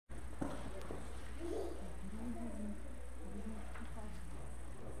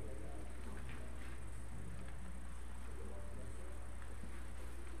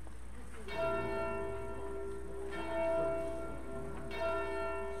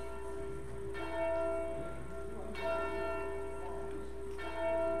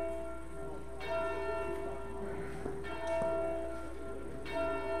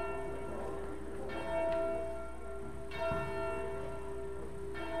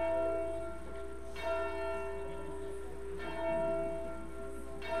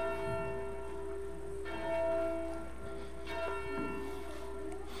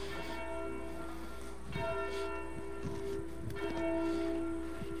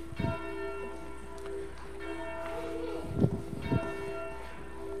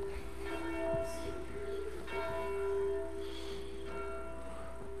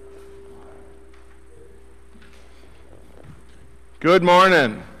Good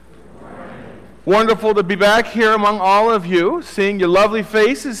morning. Wonderful to be back here among all of you, seeing your lovely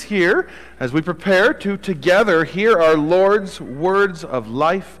faces here as we prepare to together hear our Lord's words of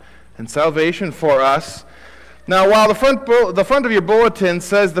life and salvation for us. Now, while the front of your bulletin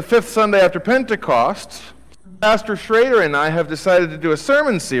says the fifth Sunday after Pentecost, Pastor Schrader and I have decided to do a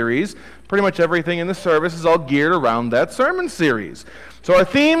sermon series. Pretty much everything in the service is all geared around that sermon series. So our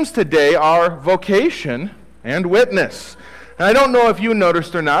themes today are vocation and witness. And I don't know if you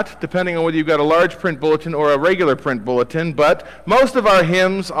noticed or not, depending on whether you've got a large print bulletin or a regular print bulletin, but most of our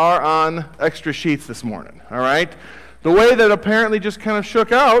hymns are on extra sheets this morning, all right? The way that apparently just kind of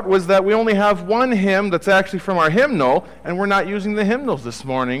shook out was that we only have one hymn that's actually from our hymnal, and we're not using the hymnals this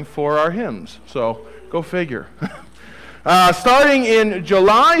morning for our hymns. So go figure. Starting in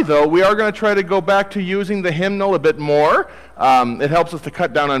July, though, we are going to try to go back to using the hymnal a bit more. It helps us to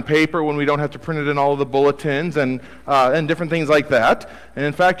cut down on paper when we don't have to print it in all of the bulletins and different things like that. And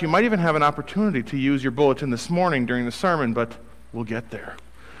in fact, you might even have an opportunity to use your bulletin this morning during the sermon, but we'll get there.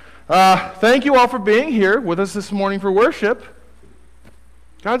 Thank you all for being here with us this morning for worship.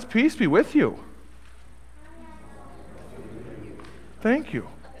 God's peace be with you. Thank you.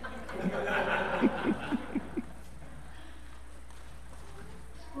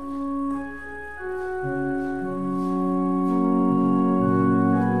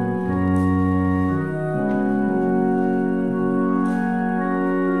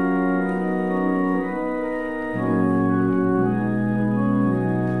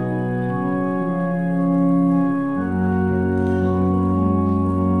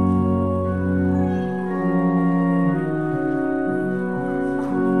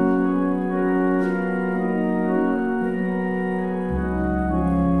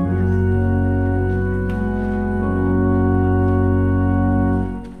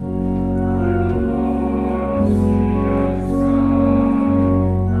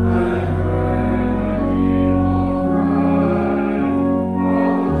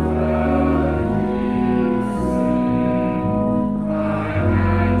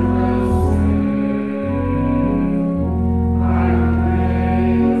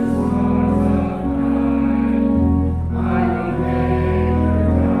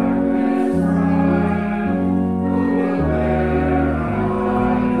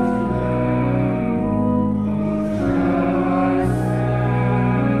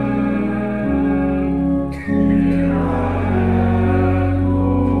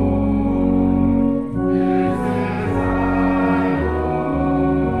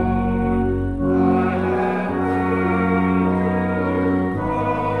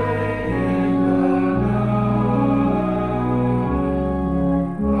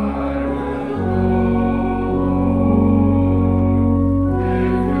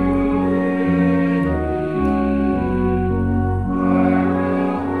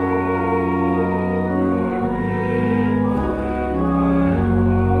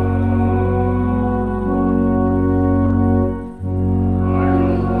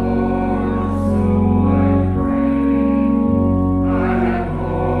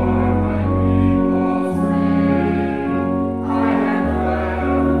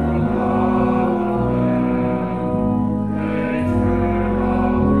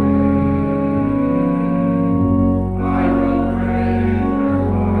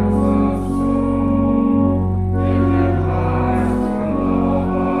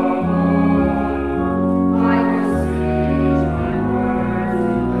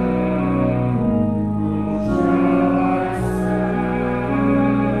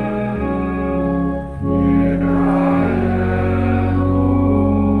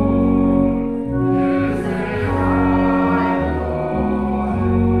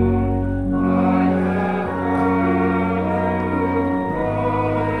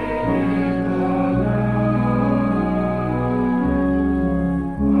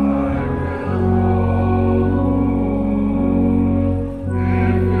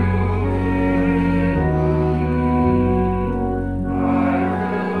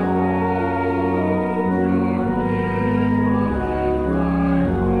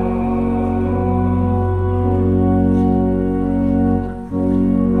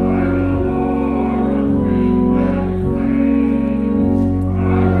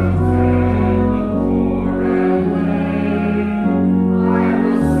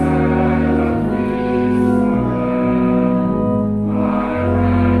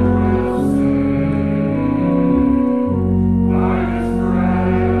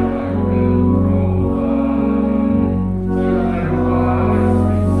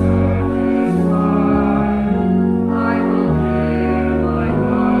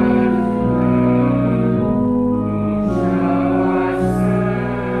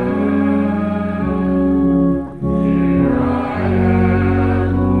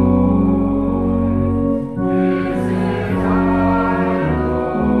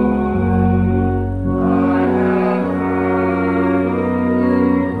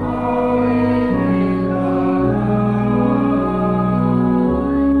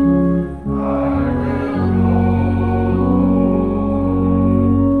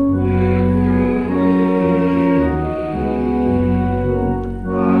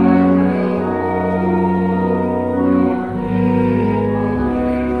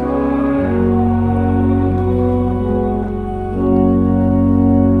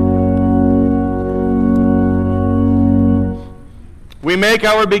 make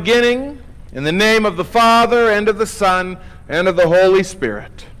our beginning in the name of the Father, and of the Son, and of the Holy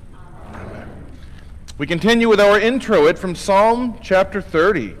Spirit. Amen. We continue with our introit from Psalm chapter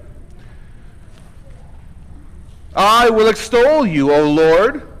 30. I will extol you, O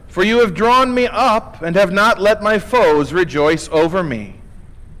Lord, for you have drawn me up and have not let my foes rejoice over me.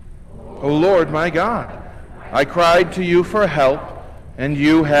 O Lord my God, I cried to you for help, and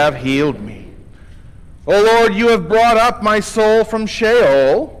you have healed me. O Lord, you have brought up my soul from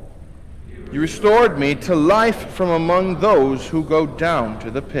Sheol. You restored me to life from among those who go down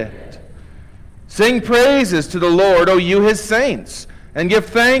to the pit. Sing praises to the Lord, O you his saints, and give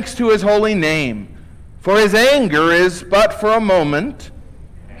thanks to his holy name. For his anger is but for a moment,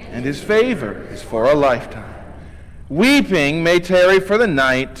 and his favor is for a lifetime. Weeping may tarry for the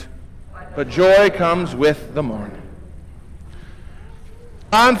night, but joy comes with the morning.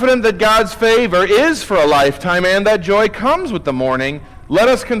 Confident that God's favor is for a lifetime and that joy comes with the morning, let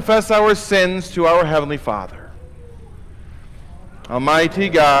us confess our sins to our Heavenly Father. Almighty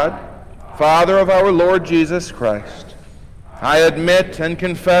God, Father of our Lord Jesus Christ, I admit and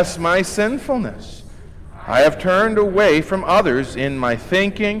confess my sinfulness. I have turned away from others in my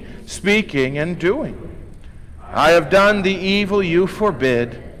thinking, speaking, and doing. I have done the evil you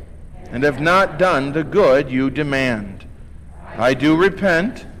forbid, and have not done the good you demand. I do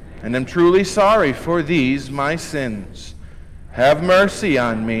repent, and am truly sorry for these my sins. Have mercy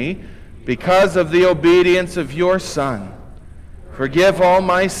on me, because of the obedience of your Son. Forgive all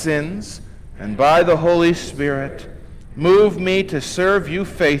my sins, and by the Holy Spirit, move me to serve you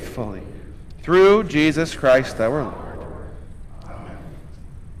faithfully. Through Jesus Christ our Lord. Amen.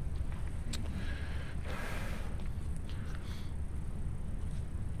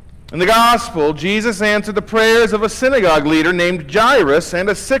 In the Gospel, Jesus answered the prayers of a synagogue leader named Jairus and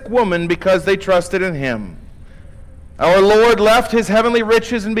a sick woman because they trusted in him. Our Lord left his heavenly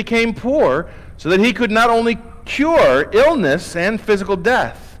riches and became poor so that he could not only cure illness and physical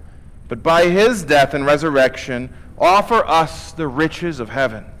death, but by his death and resurrection offer us the riches of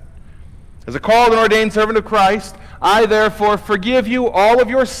heaven. As a called and ordained servant of Christ, I therefore forgive you all of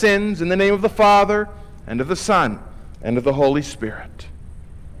your sins in the name of the Father, and of the Son, and of the Holy Spirit.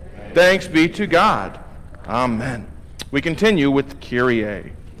 Amen. Thanks be to God. Amen. We continue with the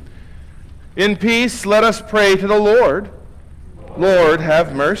Kyrie. In peace, let us pray to the Lord. Lord,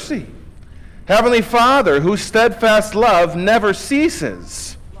 have mercy. Heavenly Father, whose steadfast love never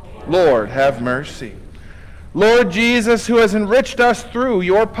ceases, Lord, have mercy. Lord Jesus, who has enriched us through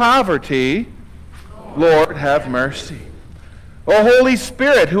your poverty, Lord, have mercy. O Holy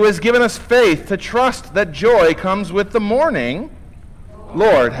Spirit, who has given us faith to trust that joy comes with the morning,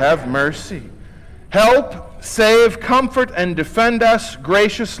 Lord, have mercy. Help, save, comfort, and defend us,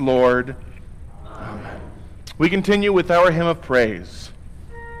 gracious Lord. Amen. We continue with our hymn of praise.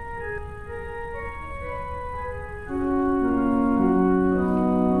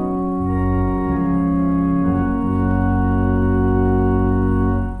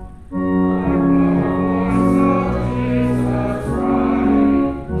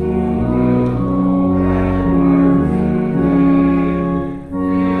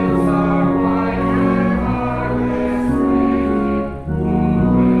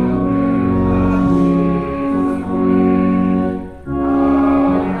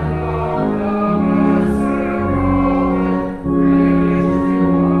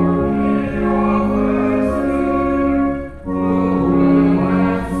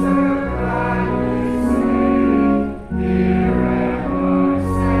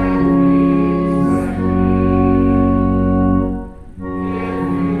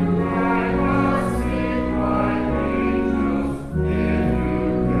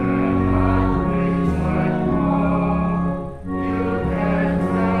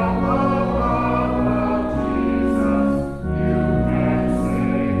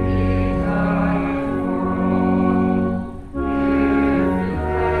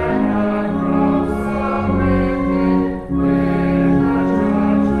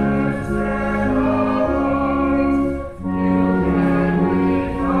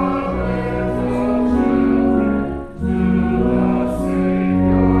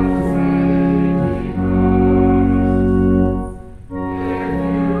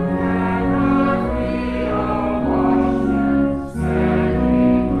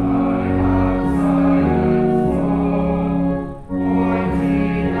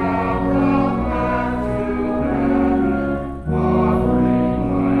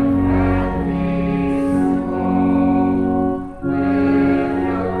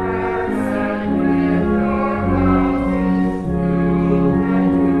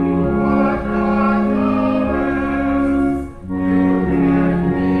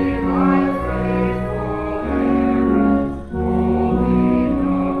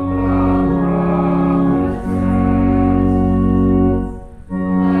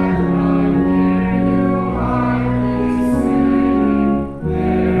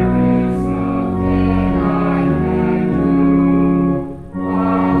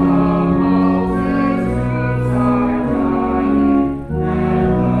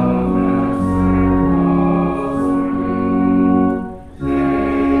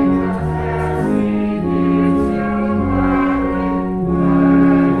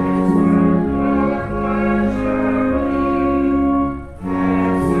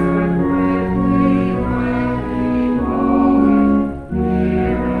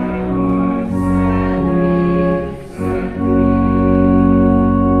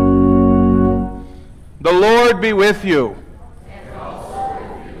 Lord be with you. And also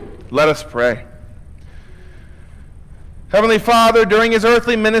with you. Let us pray. Heavenly Father, during his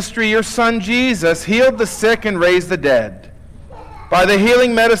earthly ministry, your Son Jesus healed the sick and raised the dead. By the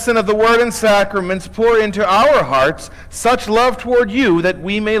healing medicine of the Word and sacraments, pour into our hearts such love toward you that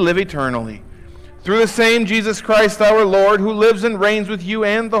we may live eternally. Through the same Jesus Christ our Lord, who lives and reigns with you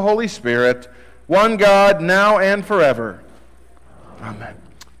and the Holy Spirit, one God, now and forever. Amen.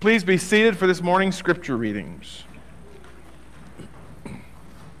 Please be seated for this morning's scripture readings.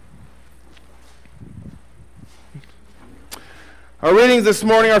 Our readings this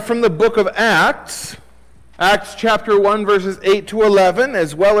morning are from the book of Acts, Acts chapter 1, verses 8 to 11,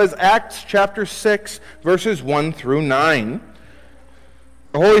 as well as Acts chapter 6, verses 1 through 9.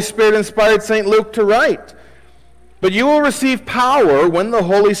 The Holy Spirit inspired St. Luke to write, "But you will receive power when the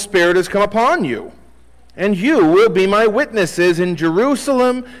Holy Spirit has come upon you, and you will be my witnesses in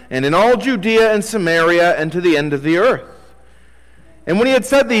Jerusalem and in all Judea and Samaria and to the end of the earth." And when he had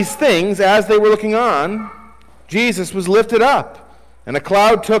said these things, as they were looking on, Jesus was lifted up, and a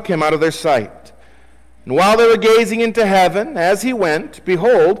cloud took him out of their sight. And while they were gazing into heaven, as he went,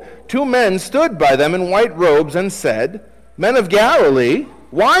 behold, 2 men stood by them in white robes and said, "Men of Galilee,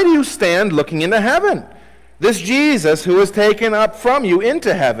 why do you stand looking into heaven? This Jesus who was taken up from you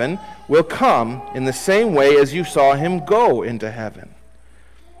into heaven will come in the same way as you saw him go into heaven."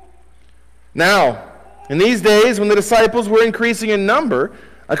 Now, in these days when the disciples were increasing in number,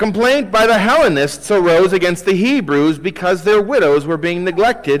 a complaint by the Hellenists arose against the Hebrews because their widows were being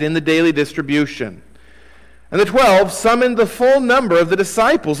neglected in the daily distribution. And the 12 summoned the full number of the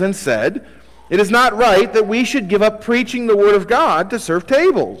disciples and said, "It is not right that we should give up preaching the word of God to serve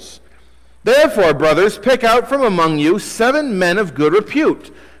tables. Therefore, brothers, pick out from among you 7 men of good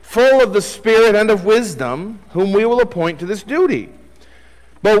repute, full of the Spirit and of wisdom, whom we will appoint to this duty.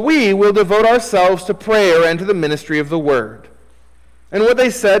 But we will devote ourselves to prayer and to the ministry of the word." And what they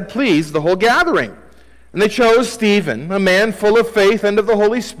said pleased the whole gathering. And they chose Stephen, a man full of faith and of the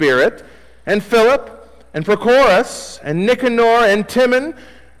Holy Spirit, and Philip, and Prochorus, and Nicanor, and Timon,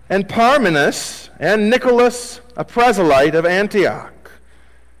 and Parmenas, and Nicholas, a proselyte of Antioch.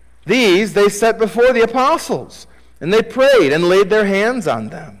 These they set before the apostles, and they prayed and laid their hands on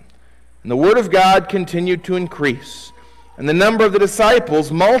them. And the word of God continued to increase, and the number of the disciples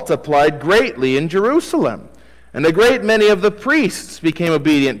multiplied greatly in Jerusalem. And a great many of the priests became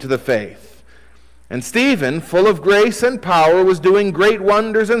obedient to the faith. And Stephen, full of grace and power, was doing great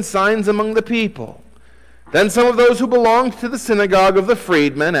wonders and signs among the people. Then some of those who belonged to the synagogue of the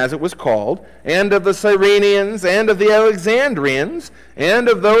freedmen, as it was called, and of the Cyrenians, and of the Alexandrians, and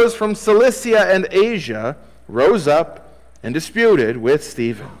of those from Cilicia and Asia, rose up and disputed with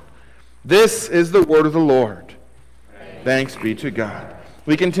Stephen. This is the word of the Lord. Thanks be to God.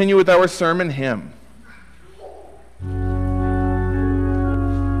 We continue with our sermon hymn.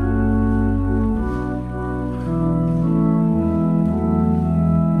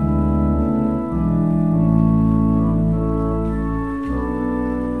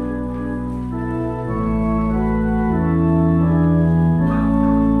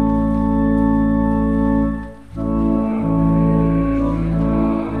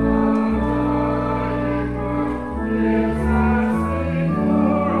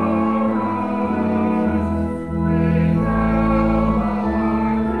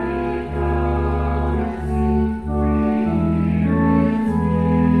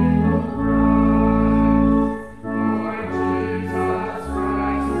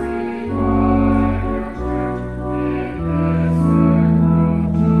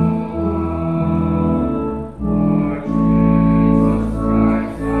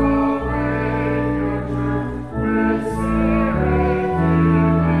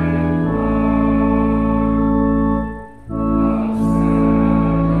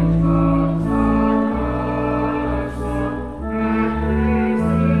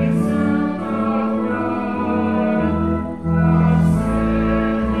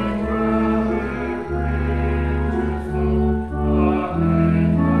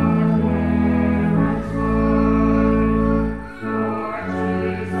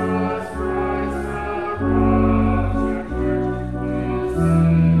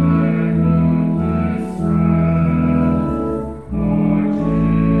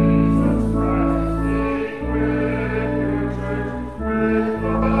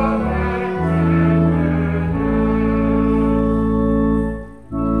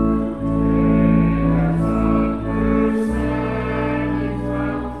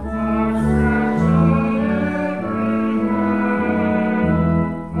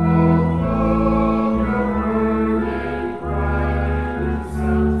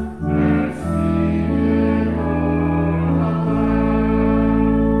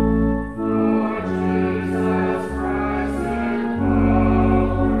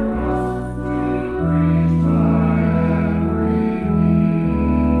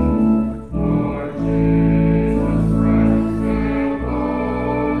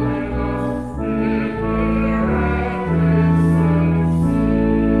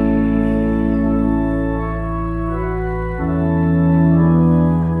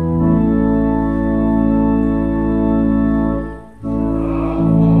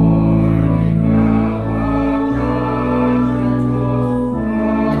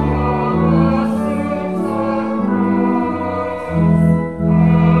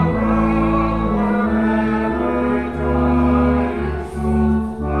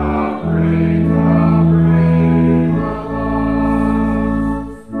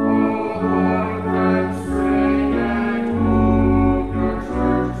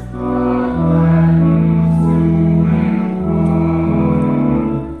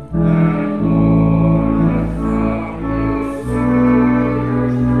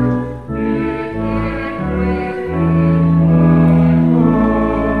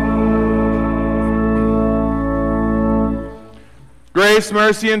 Grace,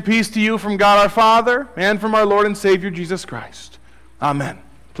 mercy, and peace to you from God our Father and from our Lord and Savior Jesus Christ. Amen.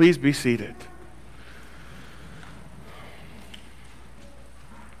 Please be seated.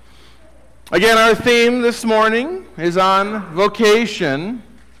 Again, our theme this morning is on vocation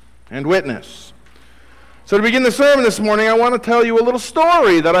and witness. So to begin the sermon this morning, I want to tell you a little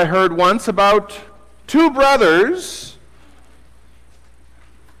story that I heard once about two brothers,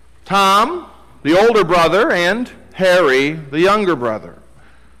 Tom, the older brother, and Harry, the younger brother.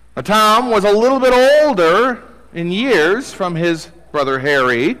 Now, Tom was a little bit older in years from his brother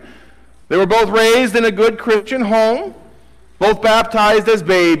Harry. They were both raised in a good Christian home, both baptized as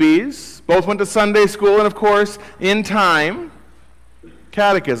babies, both went to Sunday school, and of course, in time,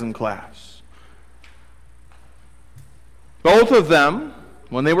 catechism class. Both of them,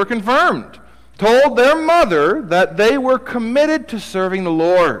 when they were confirmed, told their mother that they were committed to serving the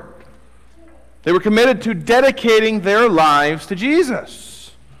Lord. They were committed to dedicating their lives to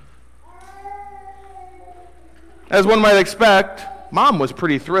Jesus. As one might expect, Mom was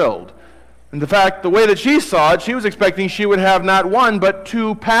pretty thrilled. In fact, the way that she saw it, she was expecting she would have not one, but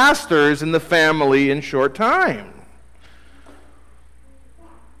two pastors in the family in short time.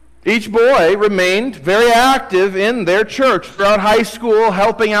 Each boy remained very active in their church throughout high school,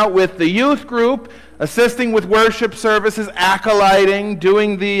 helping out with the youth group, assisting with worship services, acolyting,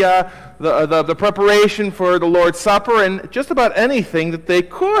 doing the preparation for the Lord's Supper, and just about anything that they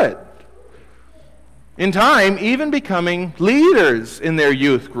could. In time, even becoming leaders in their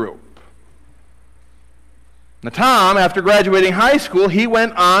youth group. Now, Tom, after graduating high school, he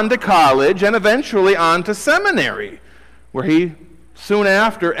went on to college and eventually on to seminary, where he soon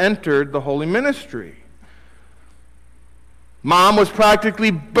after entered the holy ministry. Mom was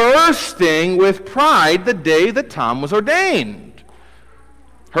practically bursting with pride the day that Tom was ordained.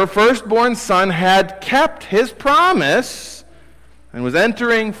 Her firstborn son had kept his promise and was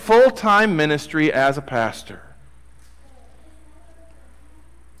entering full-time ministry as a pastor.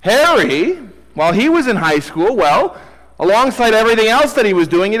 Harry, while he was in high school, alongside everything else that he was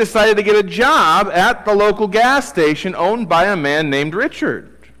doing, he decided to get a job at the local gas station owned by a man named Richard.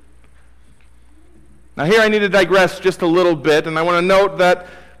 Now here I need to digress just a little bit, and I want to note that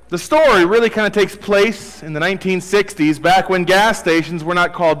the story really kind of takes place in the 1960s, back when gas stations were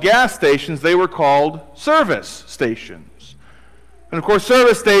not called gas stations, they were called service stations. And of course,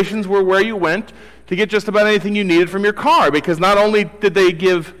 service stations were where you went to get just about anything you needed from your car, because not only did they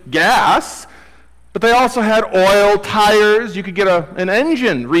give gas, but they also had oil, tires. You could get an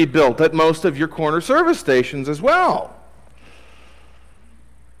engine rebuilt at most of your corner service stations as well.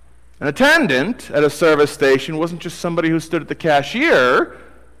 An attendant at a service station wasn't just somebody who stood at the cashier.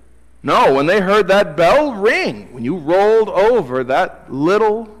 No, when they heard that bell ring, when you rolled over that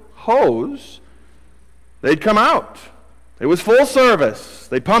little hose, they'd come out. It was full service.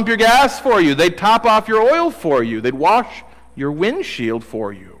 They'd pump your gas for you. They'd top off your oil for you. They'd wash your windshield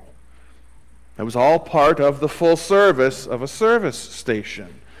for you. That was all part of the full service of a service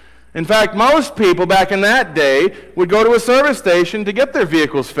station. In fact, most people back in that day would go to a service station to get their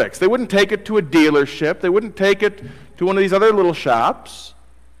vehicles fixed. They wouldn't take it to a dealership. They wouldn't take it to one of these other little shops.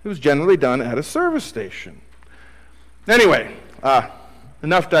 It was generally done at a service station. Anyway,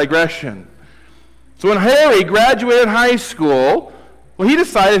 enough digression. So when Harry graduated high school, he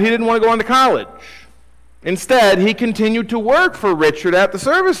decided he didn't want to go on to college. Instead, he continued to work for Richard at the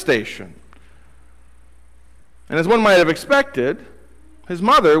service station. And as one might have expected, his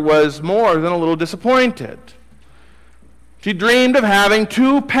mother was more than a little disappointed. She dreamed of having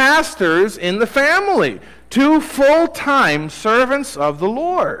two pastors in the family, two full-time servants of the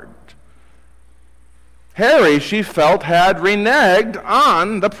Lord. Harry, she felt, had reneged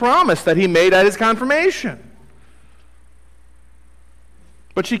on the promise that he made at his confirmation.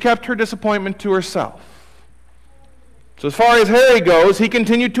 But she kept her disappointment to herself. So as far as Harry goes, he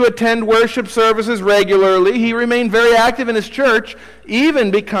continued to attend worship services regularly. He remained very active in his church, even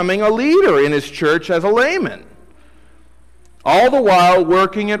becoming a leader in his church as a layman. All the while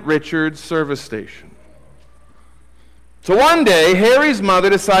working at Richard's service station. So one day, Harry's mother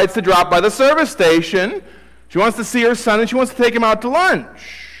decides to drop by the service station. She wants to see her son, and she wants to take him out to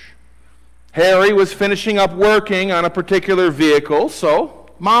lunch. Harry was finishing up working on a particular vehicle, so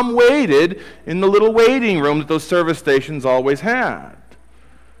Mom waited in the little waiting room that those service stations always had.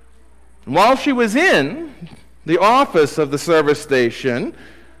 And while she was in the office of the service station,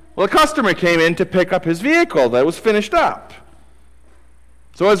 a customer came in to pick up his vehicle that was finished up.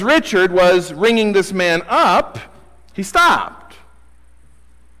 So as Richard was ringing this man up, he stopped.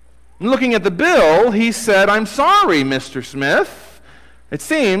 And looking at the bill, he said, "I'm sorry, Mr. Smith. It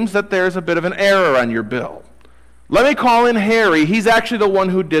seems that there's a bit of an error on your bill. Let me call in Harry. He's actually the one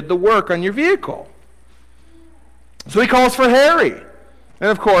who did the work on your vehicle. So he calls for Harry. And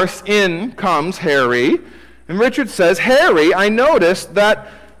of course, in comes Harry. And Richard says, Harry, I noticed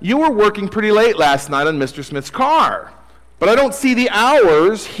that you were working pretty late last night on Mr. Smith's car, but I don't see the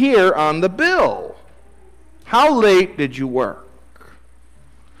hours here on the bill. How late did you work?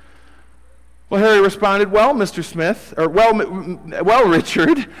 Well, Harry responded, well, Mr. Smith, or well,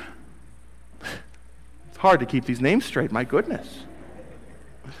 Richard. It's hard to keep these names straight, my goodness.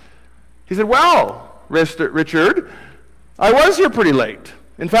 He said, well, Richard, I was here pretty late.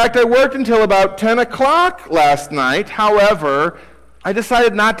 In fact, I worked until about 10 o'clock last night. However, I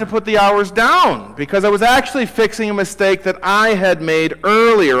decided not to put the hours down because I was actually fixing a mistake that I had made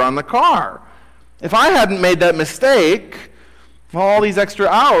earlier on the car. If I hadn't made that mistake, well, all these extra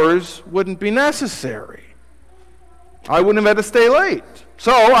hours wouldn't be necessary. I wouldn't have had to stay late.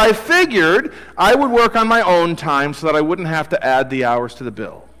 So I figured I would work on my own time so that I wouldn't have to add the hours to the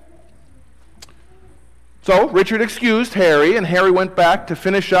bill. So Richard excused Harry, and Harry went back to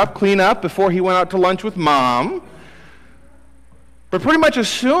finish up, clean up before he went out to lunch with Mom. But pretty much as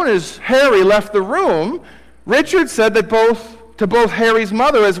soon as Harry left the room, Richard said that to both Harry's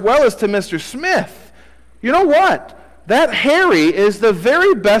mother as well as to Mr. Smith, you know what? That Harry is the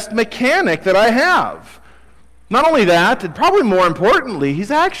very best mechanic that I have. Not only that, and probably more importantly,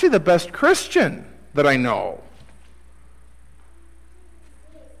 he's actually the best Christian that I know.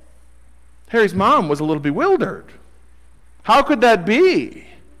 Harry's mom was a little bewildered. How could that be?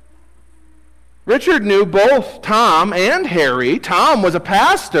 Richard knew both Tom and Harry. Tom was a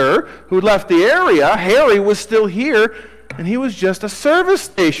pastor who left the area. Harry was still here, and he was just a service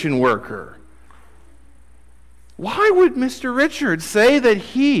station worker. Why would Mr. Richard say that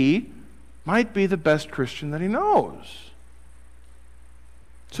he might be the best Christian that he knows?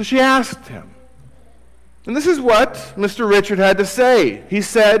 So she asked him. And this is what Mr. Richard had to say. He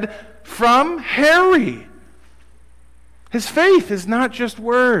said, from Harry. His faith is not just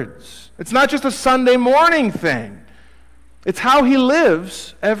words. It's not just a Sunday morning thing. It's how he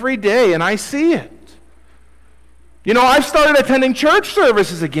lives every day, and I see it. You know, I've started attending church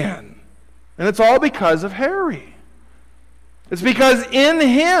services again, and it's all because of Harry. It's because in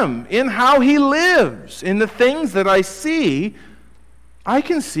him, in how he lives, in the things that I see, I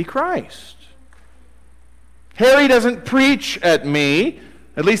can see Christ. Harry doesn't preach at me,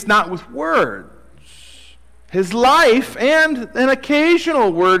 at least not with words. His life and an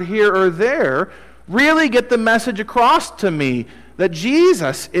occasional word here or there really get the message across to me that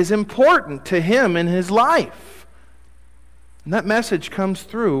Jesus is important to him in his life. And that message comes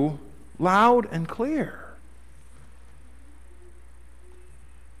through loud and clear.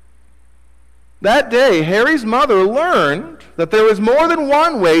 That day, Harry's mother learned that there was more than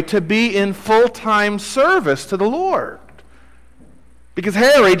one way to be in full-time service to the Lord. Because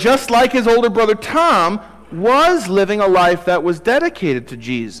Harry, just like his older brother Tom, was living a life that was dedicated to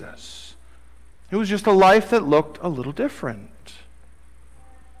Jesus. It was just a life that looked a little different.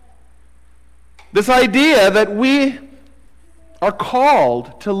 This idea that we are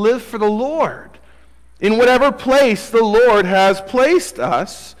called to live for the Lord in whatever place the Lord has placed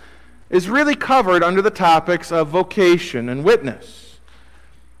us is really covered under the topics of vocation and witness.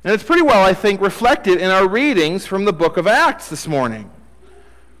 And it's pretty well, I think, reflected in our readings from the book of Acts this morning,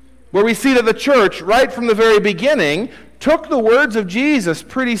 where we see that the church, right from the very beginning, took the words of Jesus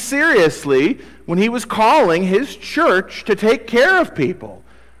pretty seriously when he was calling his church to take care of people,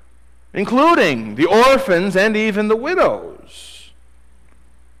 including the orphans and even the widows.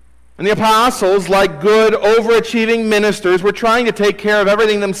 And the apostles, like good, overachieving ministers, were trying to take care of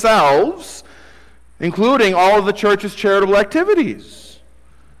everything themselves, including all of the church's charitable activities.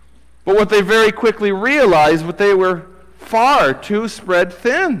 But what they very quickly realized was they were far too spread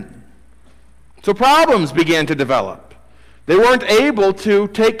thin. So problems began to develop. They weren't able to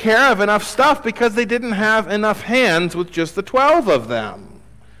take care of enough stuff because they didn't have enough hands with just the 12 of them.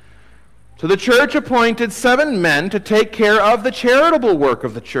 So the church appointed 7 men to take care of the charitable work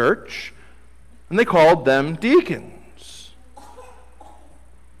of the church, and they called them deacons.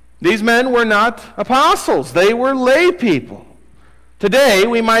 These men were not apostles. They were lay people. Today,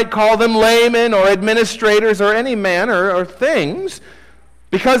 we might call them laymen or administrators or any man or things,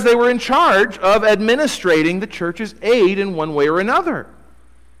 because they were in charge of administrating the church's aid in one way or another.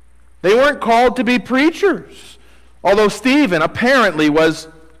 They weren't called to be preachers, although Stephen apparently was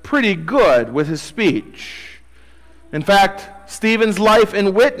pretty good with his speech. In fact, Stephen's life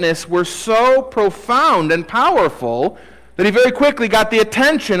and witness were so profound and powerful that he very quickly got the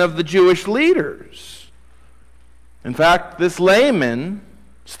attention of the Jewish leaders. In fact, this layman,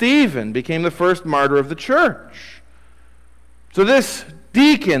 Stephen, became the first martyr of the church. So this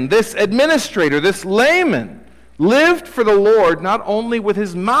deacon, this administrator, this layman lived for the Lord not only with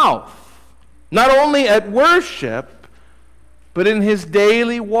his mouth, not only at worship, but in his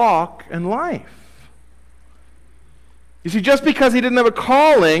daily walk and life. You see, just because he didn't have a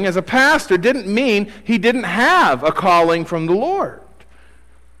calling as a pastor didn't mean he didn't have a calling from the Lord.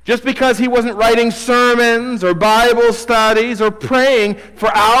 Just because he wasn't writing sermons or Bible studies or praying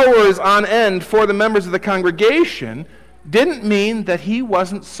for hours on end for the members of the congregation didn't mean that he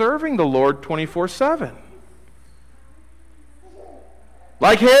wasn't serving the Lord 24/7.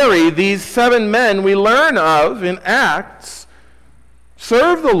 Like Harry, these 7 men we learn of in Acts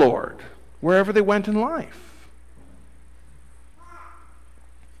served the Lord wherever they went in life.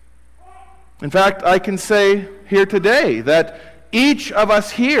 In fact, I can say here today that each of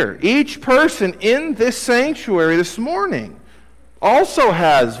us here, each person in this sanctuary this morning, also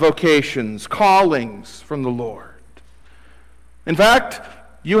has vocations, callings from the Lord. In fact,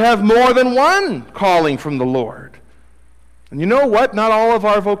 you have more than one calling from the Lord. And you know what? Not all of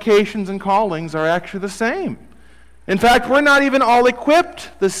our vocations and callings are actually the same. In fact, we're not even all equipped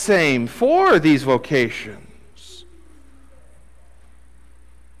the same for these vocations.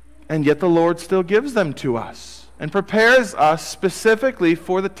 And yet the Lord still gives them to us and prepares us specifically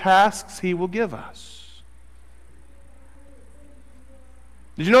for the tasks He will give us.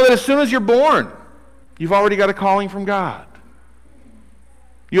 Did you know that as soon as you're born, you've already got a calling from God?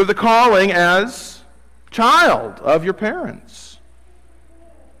 You have the calling as child of your parents.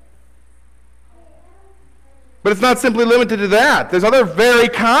 But it's not simply limited to that. There's other very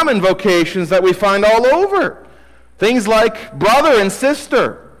common vocations that we find all over. Things like brother and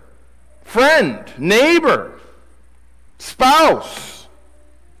sister, friend, neighbor, spouse,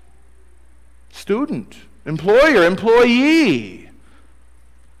 student, employer, employee,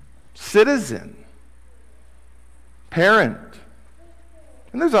 citizen, parent.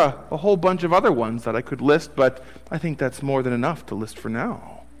 And there's a whole bunch of other ones that I could list, but I think that's more than enough to list for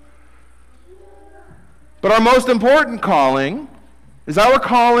now. But our most important calling is our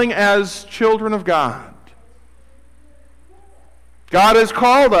calling as children of God. God has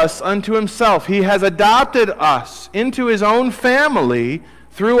called us unto Himself. He has adopted us into His own family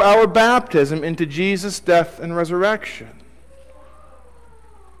through our baptism into Jesus' death and resurrection.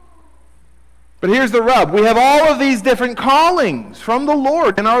 But here's the rub. We have all of these different callings from the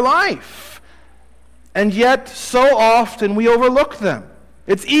Lord in our life. And yet, so often we overlook them.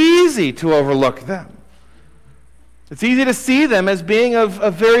 It's easy to overlook them. It's easy to see them as being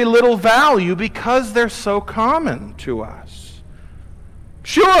of very little value because they're so common to us.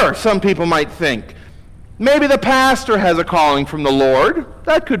 Sure, some people might think, maybe the pastor has a calling from the Lord.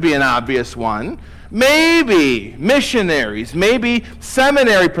 That could be an obvious one. Maybe missionaries, maybe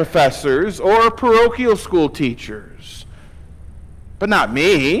seminary professors or parochial school teachers. But not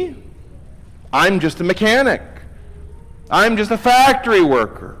me. I'm just a mechanic. I'm just a factory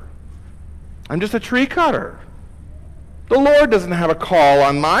worker. I'm just a tree cutter. The Lord doesn't have a call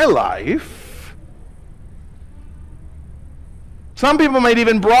on my life. Some people might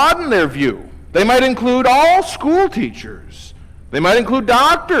even broaden their view. They might include all school teachers. They might include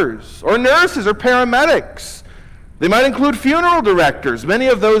doctors or nurses or paramedics. They might include funeral directors, many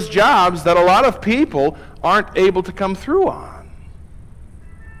of those jobs that a lot of people aren't able to come through on.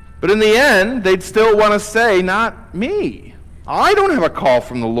 But in the end, they'd still want to say, not me. I don't have a call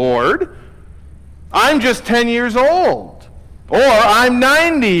from the Lord. I'm just 10 years old. Or I'm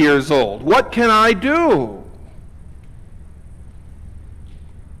 90 years old. What can I do?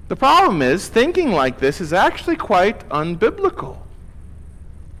 The problem is, thinking like this is actually quite unbiblical.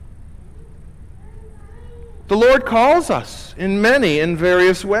 The Lord calls us in many and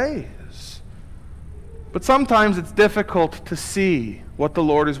various ways. But sometimes it's difficult to see what the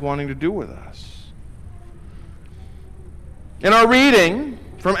Lord is wanting to do with us. In our reading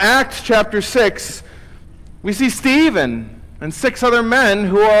from Acts chapter 6, we see Stephen and 6 other men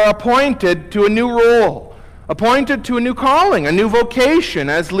who are appointed to a new role, appointed to a new calling, a new vocation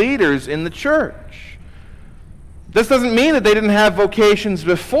as leaders in the church. This doesn't mean that they didn't have vocations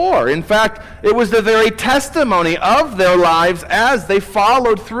before. In fact, it was the very testimony of their lives as they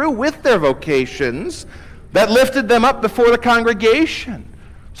followed through with their vocations that lifted them up before the congregation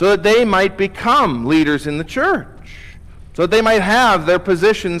so that they might become leaders in the church, so that they might have their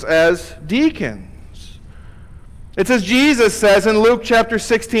positions as deacons. It's as Jesus says in Luke chapter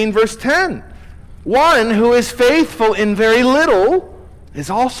 16, verse 10, "One who is faithful in very little is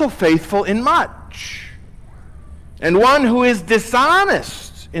also faithful in much. And one who is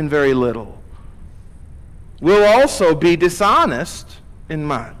dishonest in very little will also be dishonest in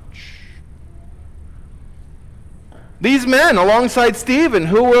much." These men, alongside Stephen,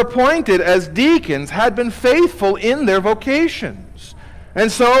 who were appointed as deacons, had been faithful in their vocations.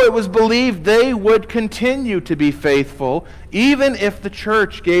 And so it was believed they would continue to be faithful, even if the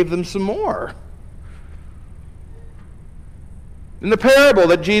church gave them some more. In the parable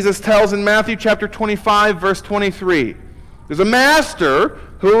that Jesus tells in Matthew chapter 25, verse 23, there's a master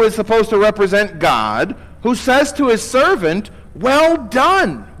who is supposed to represent God, who says to his servant, "Well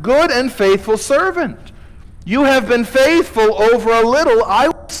done, good and faithful servant. You have been faithful over a little, I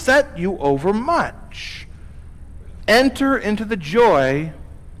will set you over much. Enter into the joy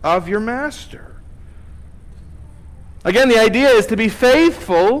of your master." Again, the idea is to be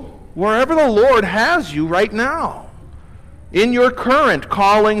faithful wherever the Lord has you right now, in your current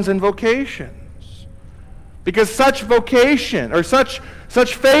callings and vocations. Because such vocation, or such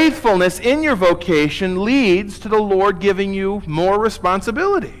faithfulness in your vocation leads to the Lord giving you more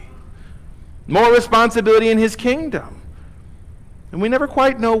responsibility in His kingdom. And we never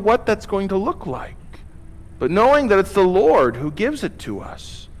quite know what that's going to look like. But knowing that it's the Lord who gives it to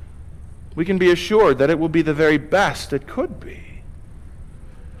us, we can be assured that it will be the very best it could be.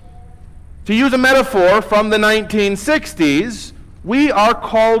 To use a metaphor from the 1960s, we are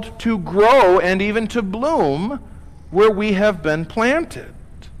called to grow and even to bloom where we have been planted.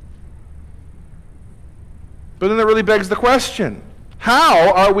 But then that really begs the question,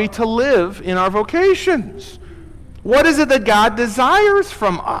 how are we to live in our vocations? What is it that God desires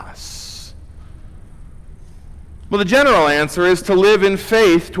from us? Well, the general answer is to live in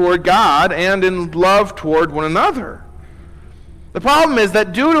faith toward God and in love toward one another. The problem is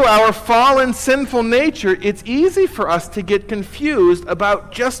that due to our fallen, sinful nature, it's easy for us to get confused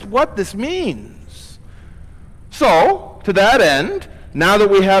about just what this means. So, to that end, now that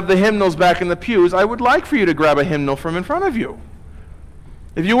we have the hymnals back in the pews, I would like for you to grab a hymnal from in front of you.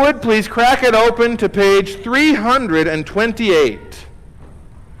 If you would, please crack it open to page 328.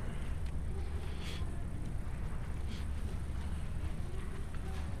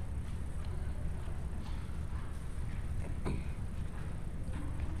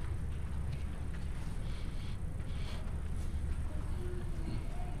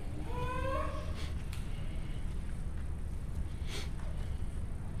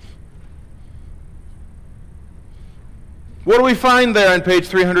 What do we find there on page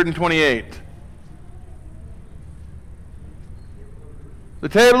 328? The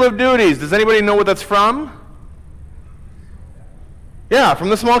table of duties. Does anybody know what that's from? Yeah, from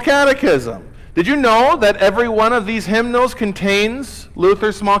the Small Catechism. Did you know that every one of these hymnals contains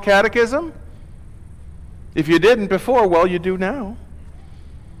Luther's Small Catechism? If you didn't before, well, you do now.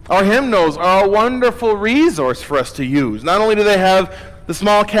 Our hymnals are a wonderful resource for us to use. Not only do they have the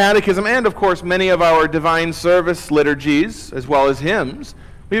Small Catechism and, of course, many of our divine service liturgies, as well as hymns,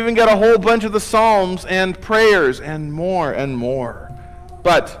 we even got a whole bunch of the Psalms and prayers and more and more.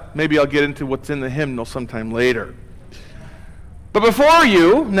 But maybe I'll get into what's in the hymnal sometime later. But before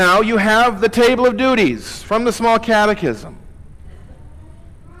you, now, you have the table of duties from the Small Catechism.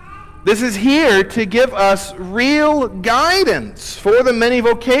 This is here to give us real guidance for the many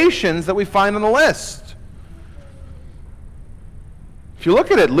vocations that we find on the list. If you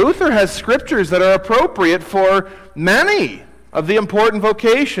look at it, Luther has scriptures that are appropriate for many of the important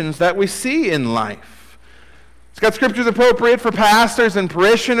vocations that we see in life. It's got scriptures appropriate for pastors and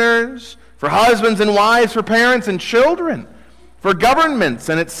parishioners, for husbands and wives, for parents and children, for governments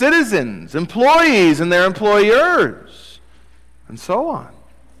and its citizens, employees and their employers, and so on.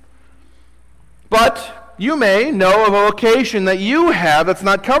 But you may know of a vocation that you have that's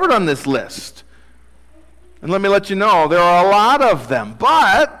not covered on this list. And let me let you know, there are a lot of them.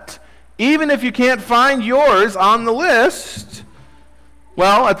 But even if you can't find yours on the list,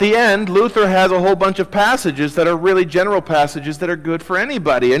 well, at the end, Luther has a whole bunch of passages that are really general passages that are good for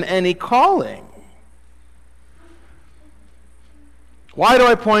anybody in any calling. Why do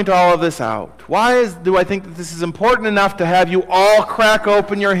I point all of this out? Do I think that this is important enough to have you all crack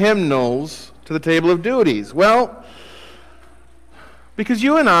open your hymnals to the table of duties? Well, because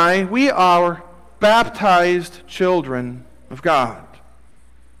you and I, we are baptized children of God.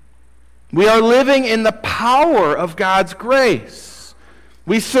 We are living in the power of God's grace.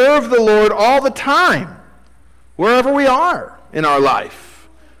 We serve the Lord all the time, wherever we are in our life.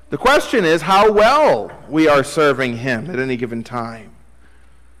 The question is how well we are serving Him at any given time.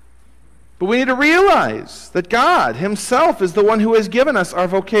 But we need to realize that God Himself is the one who has given us our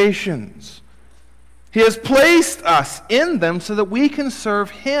vocations. He has placed us in them so that we can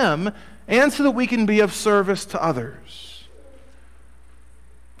serve Him and so that we can be of service to others.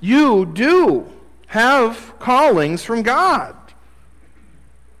 You do have callings from God.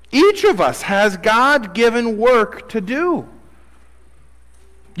 Each of us has God-given work to do.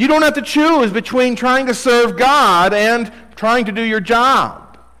 You don't have to choose between trying to serve God and trying to do your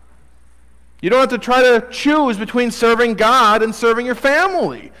job. You don't have to try to choose between serving God and serving your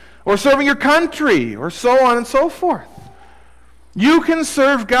family, or serving your country, or so on and so forth. You can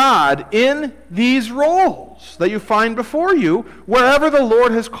serve God in these roles that you find before you, wherever the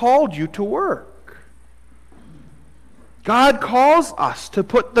Lord has called you to work. God calls us to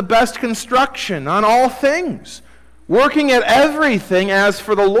put the best construction on all things, working at everything as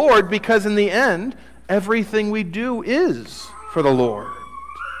for the Lord, because in the end, everything we do is for the Lord.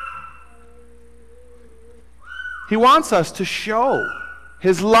 He wants us to show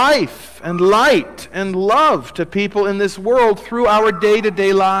His life and light and love to people in this world through our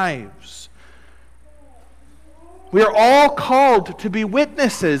day-to-day lives. We are all called to be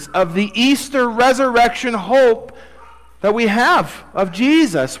witnesses of the Easter resurrection hope that we have of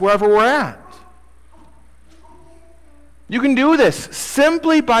Jesus wherever we're at. You can do this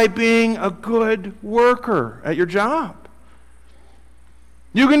simply by being a good worker at your job.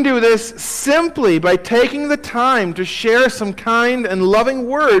 You can do this simply by taking the time to share some kind and loving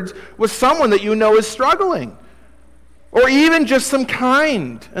words with someone that you know is struggling. Or even just some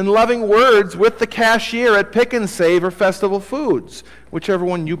kind and loving words with the cashier at Pick and Save or Festival Foods, whichever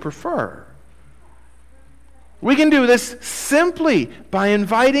one you prefer. We can do this simply by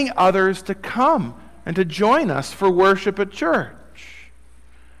inviting others to come and to join us for worship at church.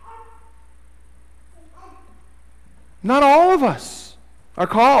 Not all of us are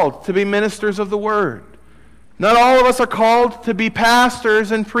called to be ministers of the Word. Not all of us are called to be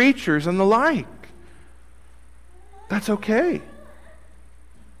pastors and preachers and the like. That's okay.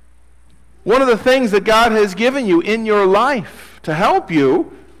 One of the things that God has given you in your life to help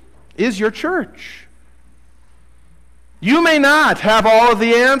you is your church. You may not have all of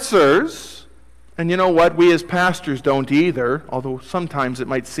the answers, and you know what? We as pastors don't either, although sometimes it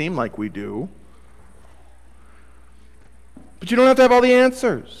might seem like we do. But you don't have to have all the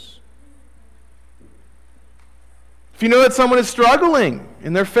answers. If you know that someone is struggling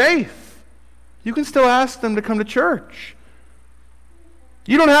in their faith, you can still ask them to come to church.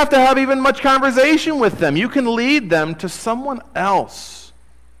 You don't have to have even much conversation with them. You can lead them to someone else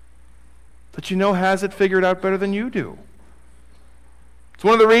that you know has it figured out better than you do. It's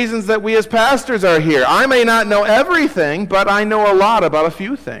one of the reasons that we as pastors are here. I may not know everything, but I know a lot about a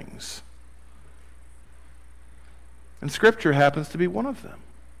few things. And Scripture happens to be one of them.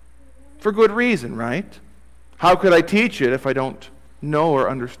 For good reason, right? How could I teach it if I don't know or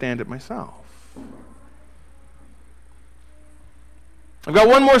understand it myself? I've got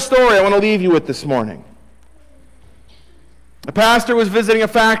one more story I want to leave you with this morning. A pastor was visiting a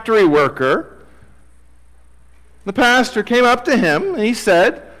factory worker. The pastor came up to him and he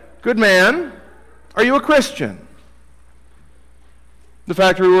said, "Good man, are you a Christian?" The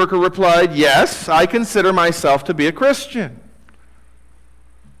factory worker replied, "Yes, I consider myself to be a Christian."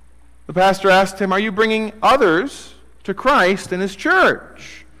 The pastor asked him, "Are you bringing others to Christ in his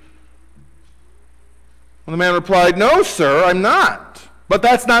church?" And the man replied, "No, sir, I'm not. But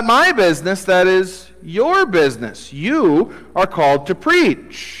that's not my business, that is your business. You are called to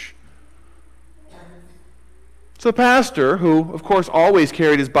preach." So the pastor, who of course always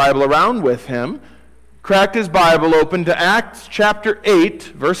carried his Bible around with him, cracked his Bible open to Acts chapter 8,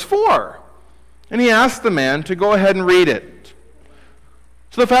 verse 4. And he asked the man to go ahead and read it.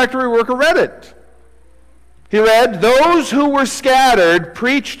 So the factory worker read it. He read, "Those who were scattered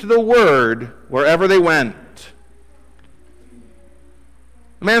preached the word wherever they went."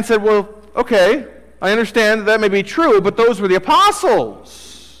 The man said, "Well, okay, I understand that may be true, but those were the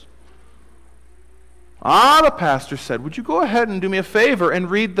apostles." The pastor said, "Would you go ahead and do me a favor and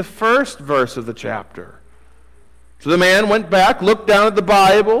read the first verse of the chapter?" So the man went back, looked down at the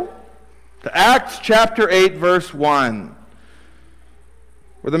Bible, to Acts chapter 8, verse 1,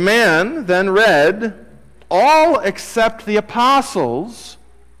 where the man then read, "All except the apostles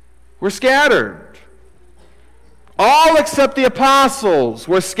were scattered." All except the apostles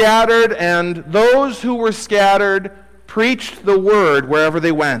were scattered, and those who were scattered preached the word wherever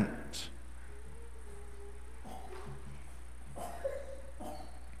they went.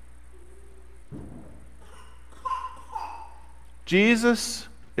 Jesus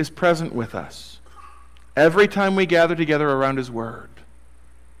is present with us every time we gather together around His Word.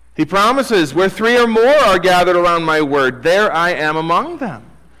 He promises, "Where 3 or more are gathered around my Word, there I am among them."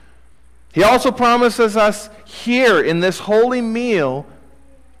 He also promises us here in this holy meal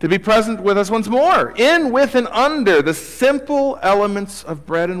to be present with us once more, in, with, and under the simple elements of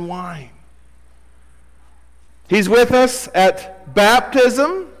bread and wine. He's with us at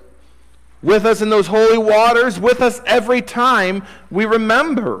baptism with us in those holy waters, with us every time we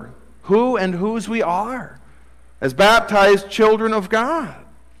remember who and whose we are as baptized children of God.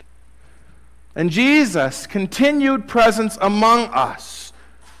 And Jesus' continued presence among us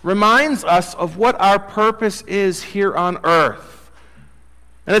reminds us of what our purpose is here on earth.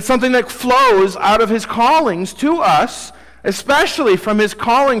 And it's something that flows out of his callings to us, especially from his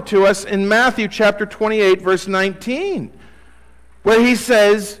calling to us in Matthew chapter 28, verse 19, where he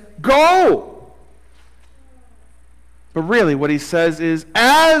says, "Go." But really what he says is,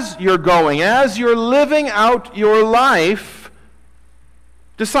 as you're going, as you're living out your life,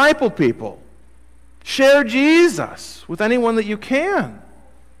 disciple people. Share Jesus with anyone that you can,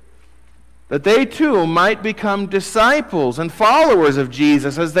 that they too might become disciples and followers of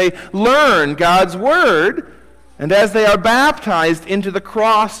Jesus as they learn God's word and as they are baptized into the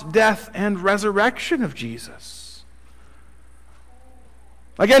cross, death, and resurrection of Jesus.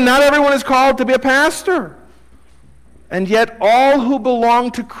 Again, not everyone is called to be a pastor, and yet all who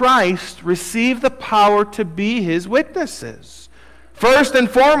belong to Christ receive the power to be his witnesses. First and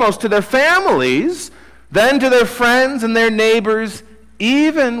foremost to their families, then to their friends and their neighbors,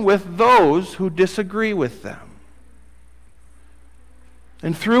 even with those who disagree with them.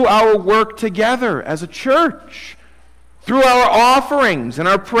 And through our work together as a church, through our offerings and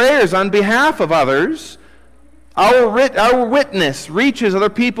our prayers on behalf of others, our witness reaches other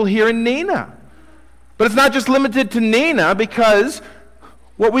people here in Neenah. But it's not just limited to Neenah, because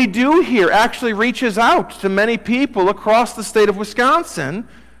what we do here actually reaches out to many people across the state of Wisconsin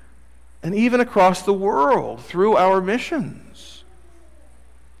and even across the world through our missions.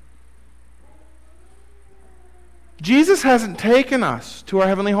 Jesus hasn't taken us to our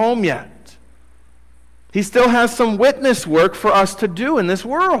heavenly home yet. He still has some witness work for us to do in this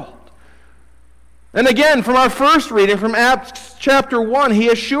world. And again, from our first reading from Acts chapter 1, he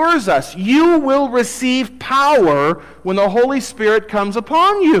assures us, you will receive power when the Holy Spirit comes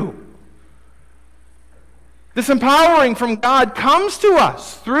upon you. This empowering from God comes to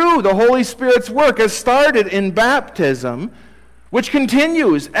us through the Holy Spirit's work, as started in baptism, which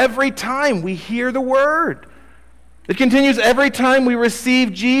continues every time we hear the word. It continues every time we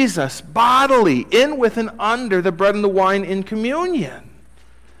receive Jesus bodily, in, with, and under the bread and the wine in communion.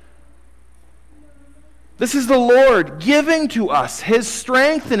 This is the Lord giving to us his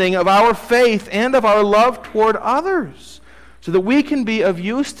strengthening of our faith and of our love toward others, so that we can be of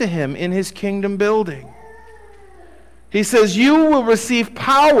use to him in his kingdom building. He says, you will receive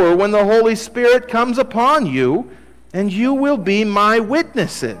power when the Holy Spirit comes upon you, and you will be my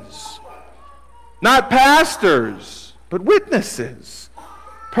witnesses. Not pastors, but witnesses.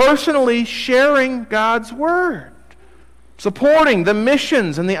 Personally sharing God's word, supporting the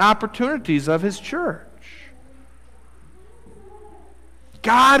missions and the opportunities of his church.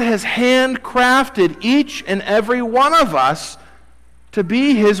 God has handcrafted each and every one of us to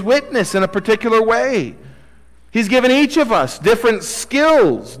be his witness in a particular way. He's given each of us different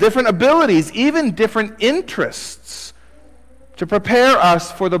skills, different abilities, even different interests to prepare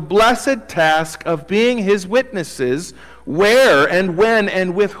us for the blessed task of being his witnesses where and when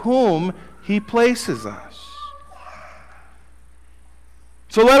and with whom he places us.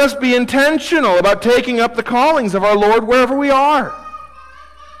 So let us be intentional about taking up the callings of our Lord wherever we are.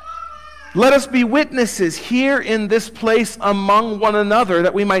 Let us be witnesses here in this place among one another,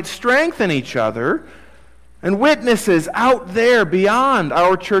 that we might strengthen each other, and witnesses out there beyond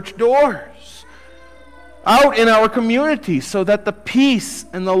our church doors, out in our community, so that the peace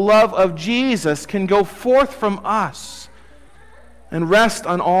and the love of Jesus can go forth from us and rest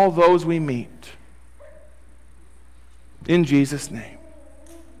on all those we meet. In Jesus' name,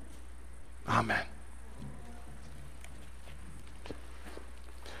 amen.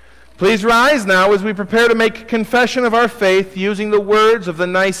 Please rise now as we prepare to make confession of our faith using the words of the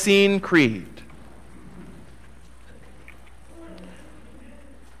Nicene Creed.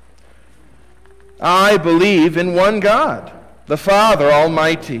 I believe in one God, the Father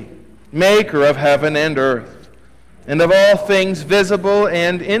Almighty, maker of heaven and earth, and of all things visible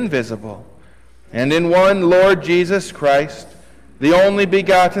and invisible, and in one Lord Jesus Christ, the only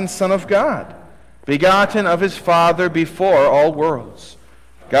begotten Son of God, begotten of his Father before all worlds,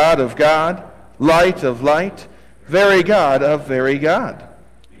 God of God, light of light, very God of very God,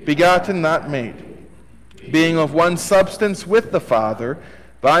 begotten, not made, being of one substance with the Father,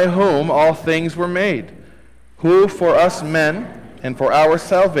 by whom all things were made, who for us men and for our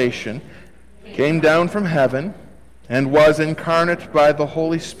salvation came down from heaven and was incarnate by the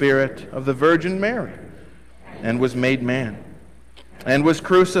Holy Spirit of the Virgin Mary, and was made man, and was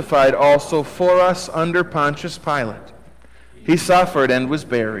crucified also for us under Pontius Pilate. He suffered and was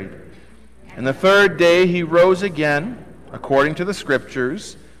buried, And the third day he rose again, according to the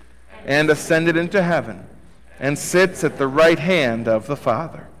Scriptures, and ascended into heaven, and sits at the right hand of the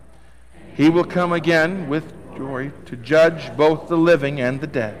Father. He will come again with joy to judge both the living and the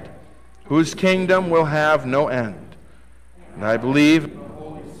dead, whose kingdom will have no end. And I believe in the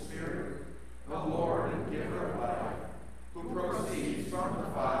Holy Spirit, the Lord and giver of life, who proceeds from the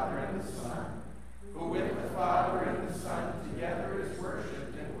Father and the Son, who with the Father and the Son together is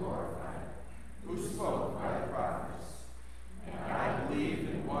worshipped and glorified, who spoke by the prophets. And I believe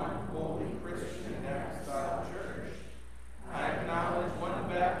in one holy Christian and apostolic church. I acknowledge one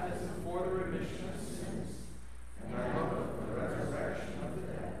baptism for the remission of sins, and I look for the resurrection of the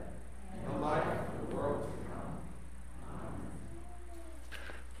dead and the life of the world to come. Amen.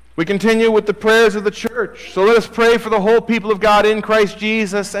 We continue with the prayers of the church. So let us pray for the whole people of God in Christ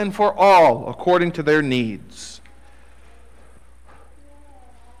Jesus and for all according to their needs.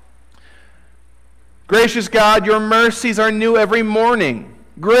 Gracious God, your mercies are new every morning.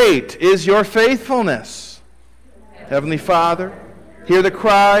 Great is your faithfulness. Heavenly Father, hear the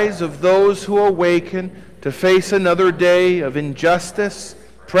cries of those who awaken to face another day of injustice,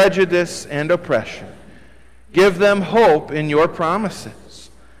 prejudice, and oppression. Give them hope in your promises.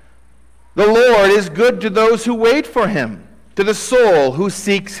 The Lord is good to those who wait for him, to the soul who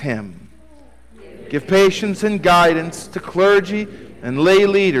seeks him. Give patience and guidance to clergy and lay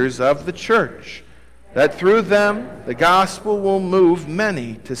leaders of the church, that through them the gospel will move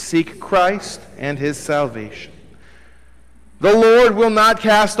many to seek Christ and his salvation. The Lord will not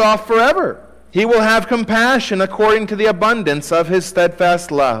cast off forever. He will have compassion according to the abundance of his steadfast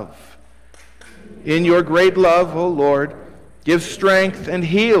love. In your great love, O Lord, give strength and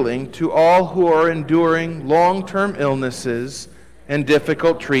healing to all who are enduring long-term illnesses and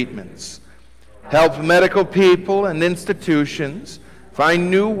difficult treatments. Help medical people and institutions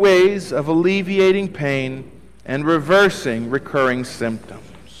find new ways of alleviating pain and reversing recurring symptoms.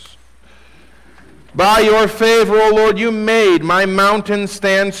 By your favor, O Lord, you made my mountain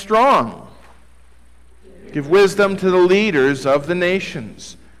stand strong. Give wisdom to the leaders of the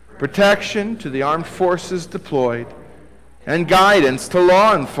nations, protection to the armed forces deployed, and guidance to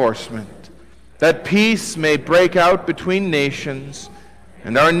law enforcement, that peace may break out between nations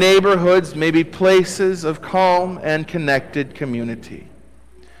and our neighborhoods may be places of calm and connected community.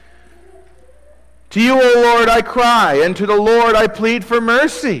 To you, O Lord, I cry, and to the Lord I plead for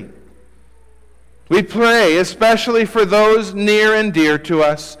mercy. We pray especially for those near and dear to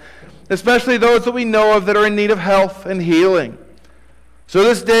us, especially those that we know of that are in need of health and healing. So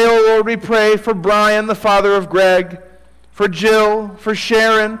this day, O Lord, we pray for Brian, the father of Greg, for Jill, for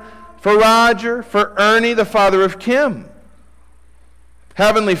Sharon, for Roger, for Ernie, the father of Kim.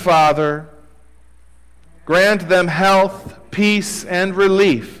 Heavenly Father, grant them health, peace, and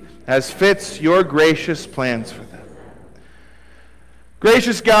relief as fits your gracious plans for them.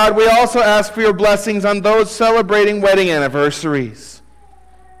 Gracious God, we also ask for your blessings on those celebrating wedding anniversaries.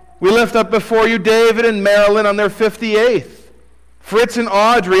 We lift up before you David and Marilyn on their 58th, Fritz and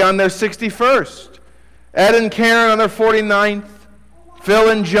Audrey on their 61st, Ed and Karen on their 49th, Phil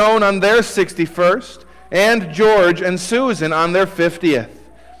and Joan on their 61st, and George and Susan on their 50th.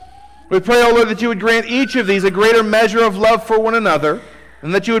 We pray, O Lord, that you would grant each of these a greater measure of love for one another,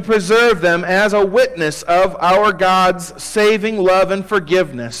 and that you would preserve them as a witness of our God's saving love and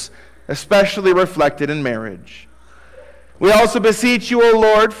forgiveness, especially reflected in marriage. We also beseech you, O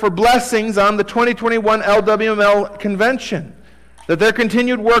Lord, for blessings on the 2021 LWML convention, that their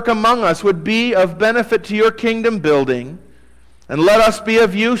continued work among us would be of benefit to your kingdom building, and let us be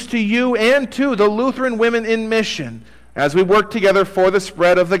of use to you and to the Lutheran women in mission as we work together for the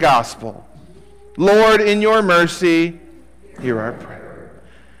spread of the gospel. Lord, in your mercy, hear our prayer.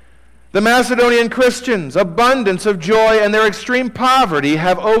 The Macedonian Christians' abundance of joy and their extreme poverty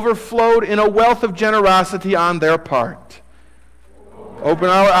have overflowed in a wealth of generosity on their part. Open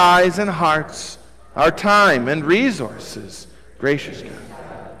our eyes and hearts, our time and resources, gracious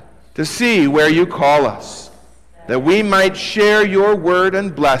God, to see where you call us, that we might share your word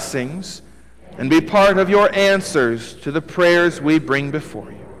and blessings and be part of your answers to the prayers we bring before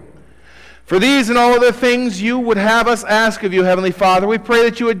you. For these and all other things you would have us ask of you, Heavenly Father, we pray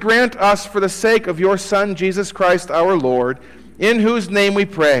that you would grant us for the sake of your Son, Jesus Christ our Lord, in whose name we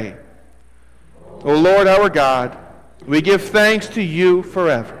pray. O Lord our God, we give thanks to you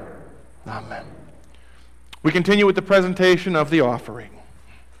forever. Amen. We continue with the presentation of the offering.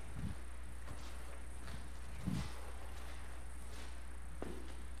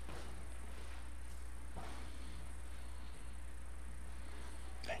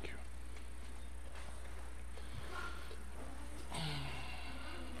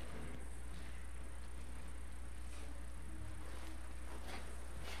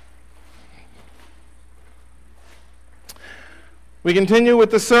 We continue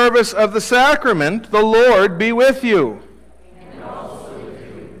with the service of the sacrament. The Lord be with you. And also with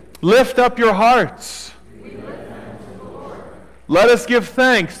you. Lift up your hearts. We lift them to the Lord. Let us give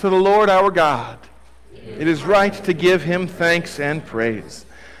thanks to the Lord our God. It is right to give him thanks and praise.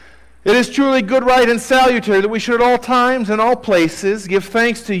 It is truly good, right, and salutary that we should at all times and all places give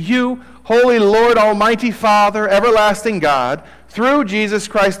thanks to you, Holy Lord, Almighty Father, everlasting God, through Jesus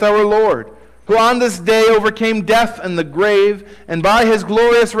Christ our Lord, who on this day overcame death and the grave, and by his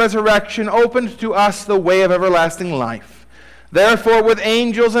glorious resurrection opened to us the way of everlasting life. Therefore, with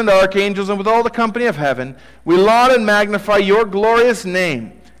angels and archangels and with all the company of heaven, we laud and magnify your glorious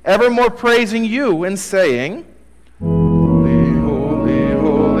name, evermore praising you and saying, Holy, holy,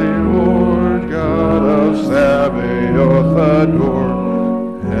 holy Lord, God of Sabaoth, adore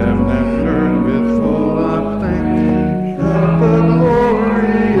heaven and earth with full acclaim. Shout the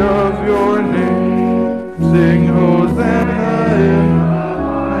glory of your name. Sing Hosanna in the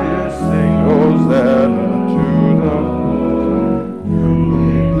highest. Sing Hosanna to the Lord.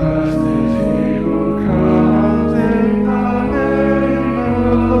 Truly blessed is he who comes in the name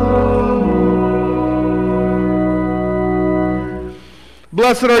of the Lord.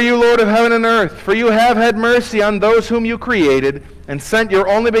 Blessed are you, Lord of heaven and earth, for you have had mercy on those whom you created, and sent your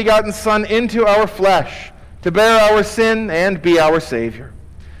only begotten Son into our flesh, to bear our sin and be our Savior.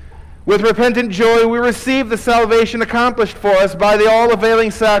 With repentant joy we receive the salvation accomplished for us by the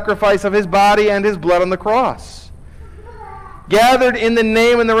all-availing sacrifice of his body and his blood on the cross. Gathered in the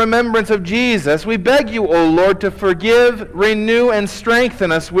name and the remembrance of Jesus, we beg you, O Lord, to forgive, renew, and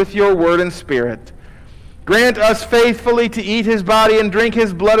strengthen us with your word and spirit. Grant us faithfully to eat his body and drink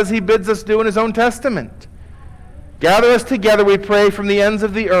his blood as he bids us do in his own testament. Gather us together, we pray, from the ends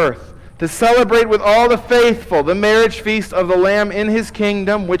of the earth, to celebrate with all the faithful the marriage feast of the Lamb in his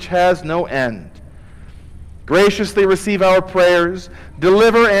kingdom, which has no end. Graciously receive our prayers,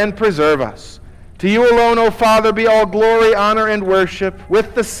 deliver and preserve us. To you alone, O Father, be all glory, honor, and worship,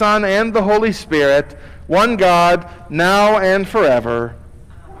 with the Son and the Holy Spirit, one God, now and forever.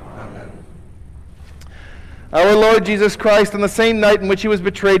 Amen. Our Lord Jesus Christ, on the same night in which he was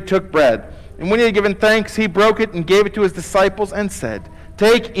betrayed, took bread. And when he had given thanks, he broke it and gave it to his disciples and said,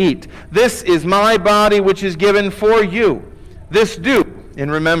 Take, eat. This is my body which is given for you. This do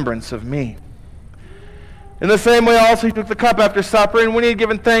in remembrance of me. In the same way also he took the cup after supper, and when he had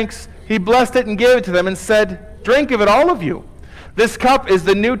given thanks, he blessed it and gave it to them and said, Drink of it, all of you. This cup is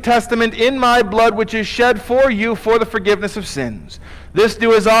the New Testament in my blood, which is shed for you for the forgiveness of sins. This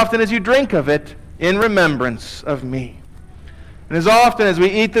do as often as you drink of it in remembrance of me. And as often as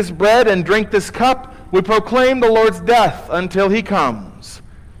we eat this bread and drink this cup, we proclaim the Lord's death until he comes.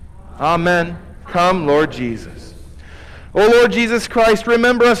 Amen. Come, Lord Jesus. O Lord Jesus Christ,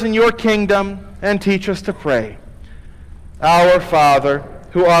 remember us in your kingdom and teach us to pray. Our Father,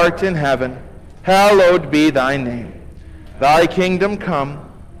 who art in heaven, hallowed be thy name. Thy kingdom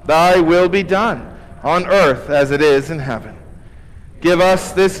come, thy will be done, on earth as it is in heaven. Give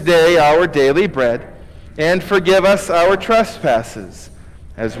us this day our daily bread, and forgive us our trespasses,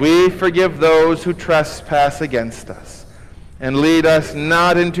 as we forgive those who trespass against us. And lead us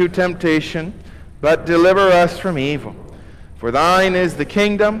not into temptation, but deliver us from evil. For thine is the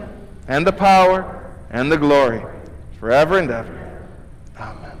kingdom, and the power, and the glory, forever and ever.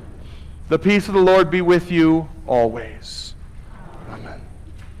 Amen. The peace of the Lord be with you always. Amen.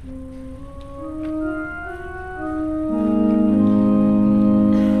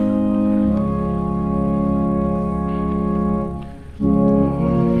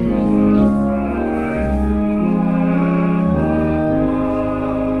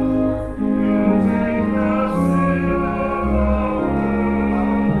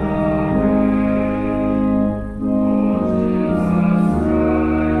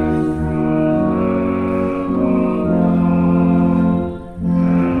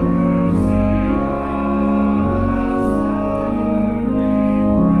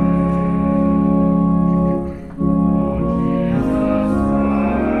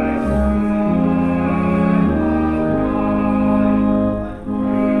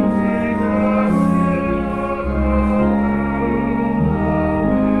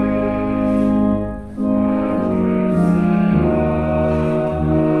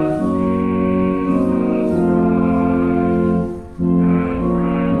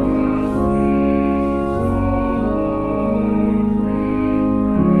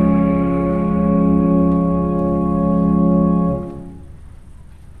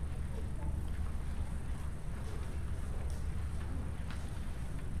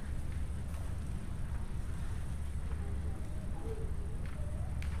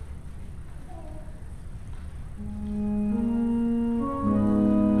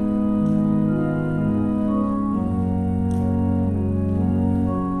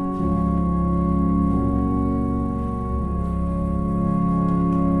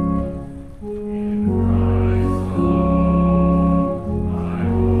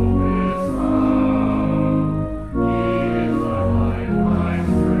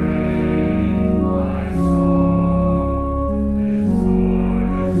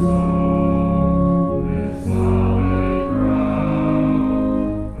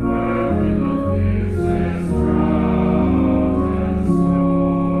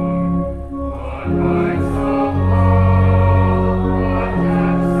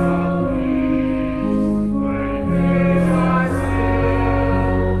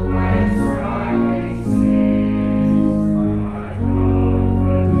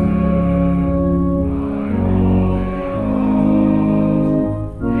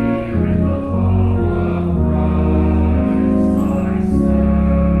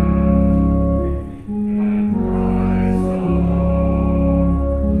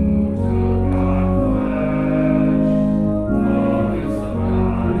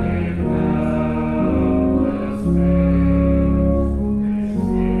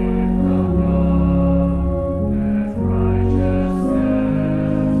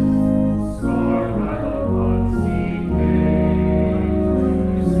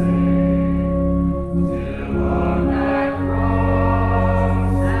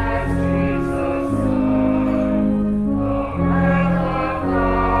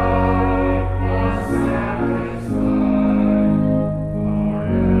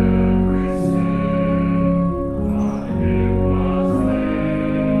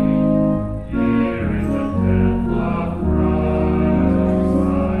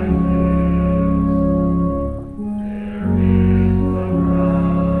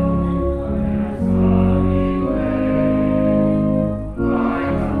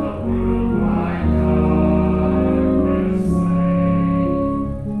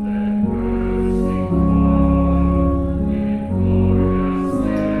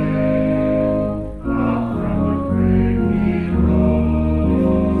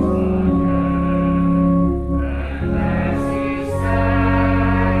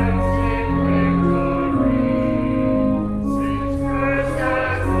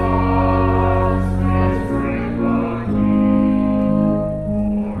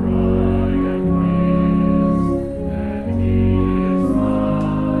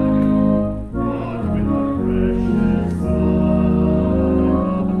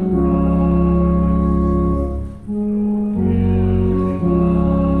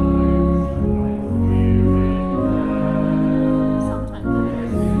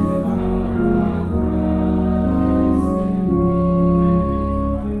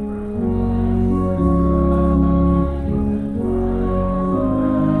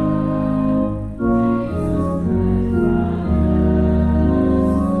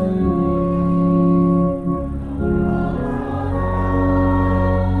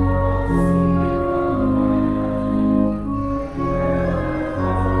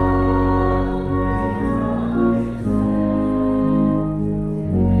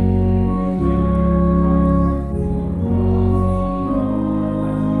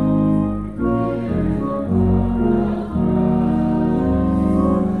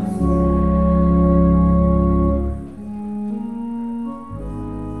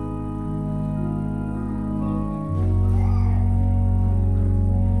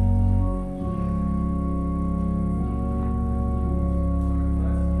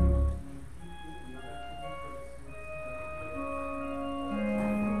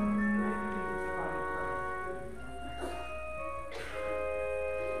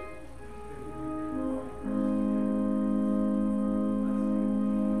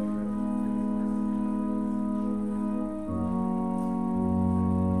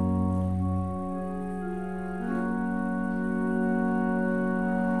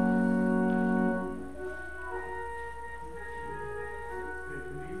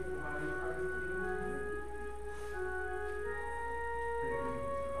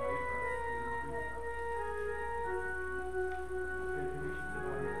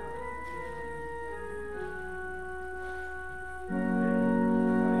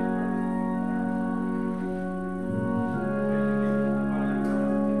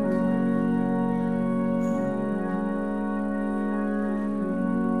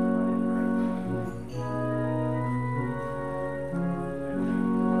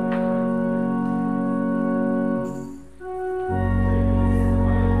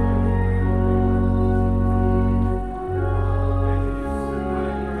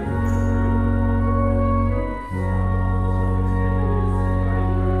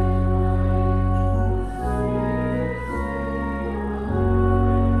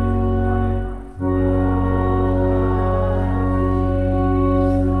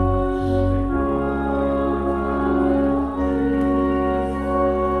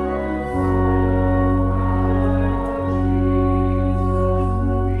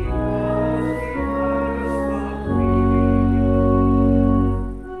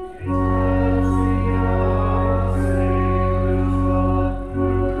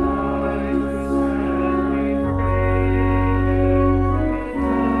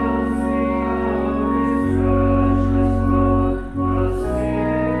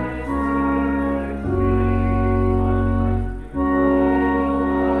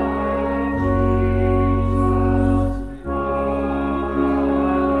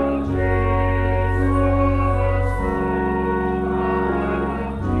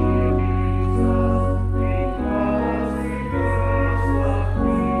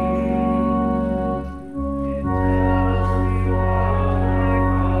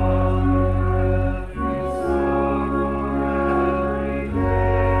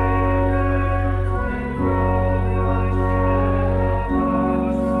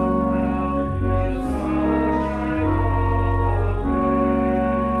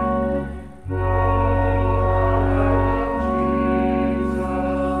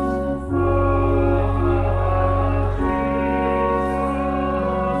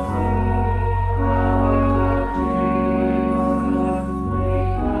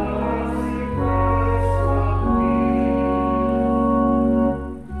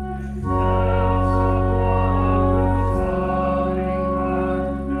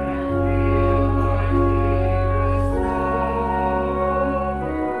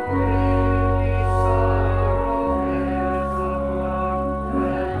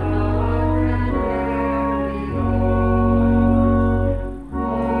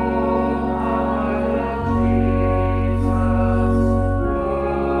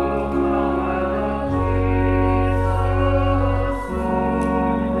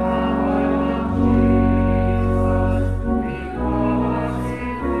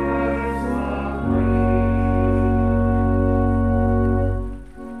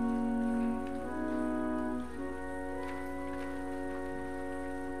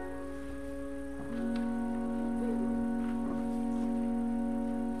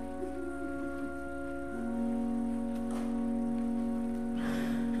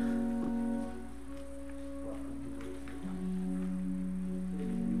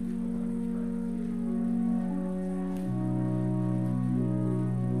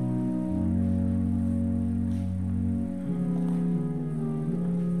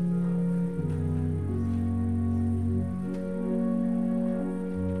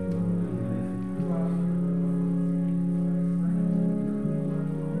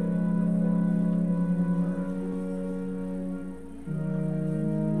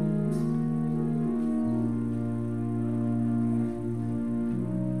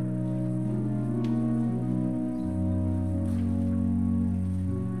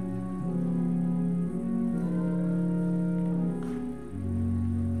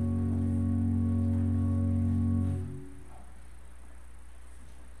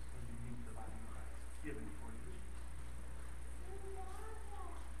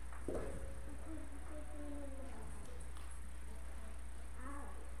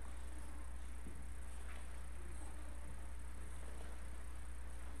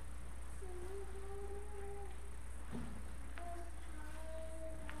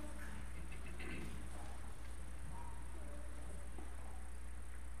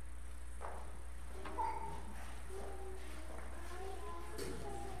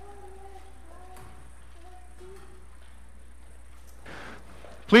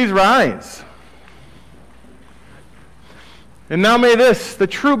 Please rise. And now may this, the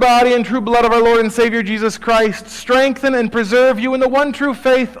true body and true blood of our Lord and Savior Jesus Christ, strengthen and preserve you in the one true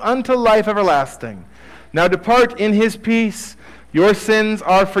faith unto life everlasting. Now depart in his peace. Your sins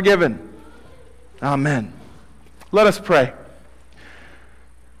are forgiven. Amen. Let us pray.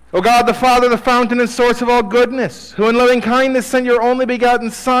 O God, the Father, the fountain and source of all goodness, who in loving kindness sent your only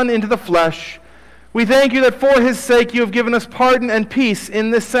begotten Son into the flesh, we thank you that for his sake you have given us pardon and peace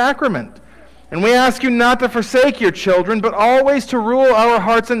in this sacrament. And we ask you not to forsake your children, but always to rule our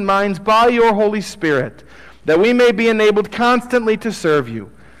hearts and minds by your Holy Spirit, that we may be enabled constantly to serve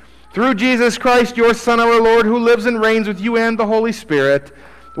you. Through Jesus Christ, your Son, our Lord, who lives and reigns with you and the Holy Spirit,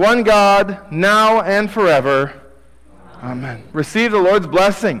 one God, now and forever. Amen. Receive the Lord's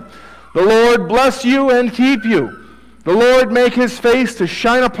blessing. The Lord bless you and keep you. The Lord make his face to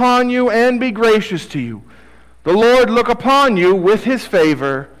shine upon you and be gracious to you. The Lord look upon you with his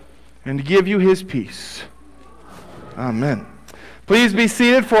favor and give you his peace. Amen. Please be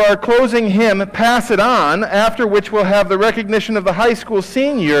seated for our closing hymn, Pass It On, after which we'll have the recognition of the high school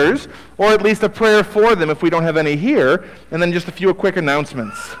seniors, or at least a prayer for them if we don't have any here, and then just a few quick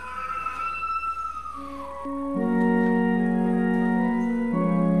announcements.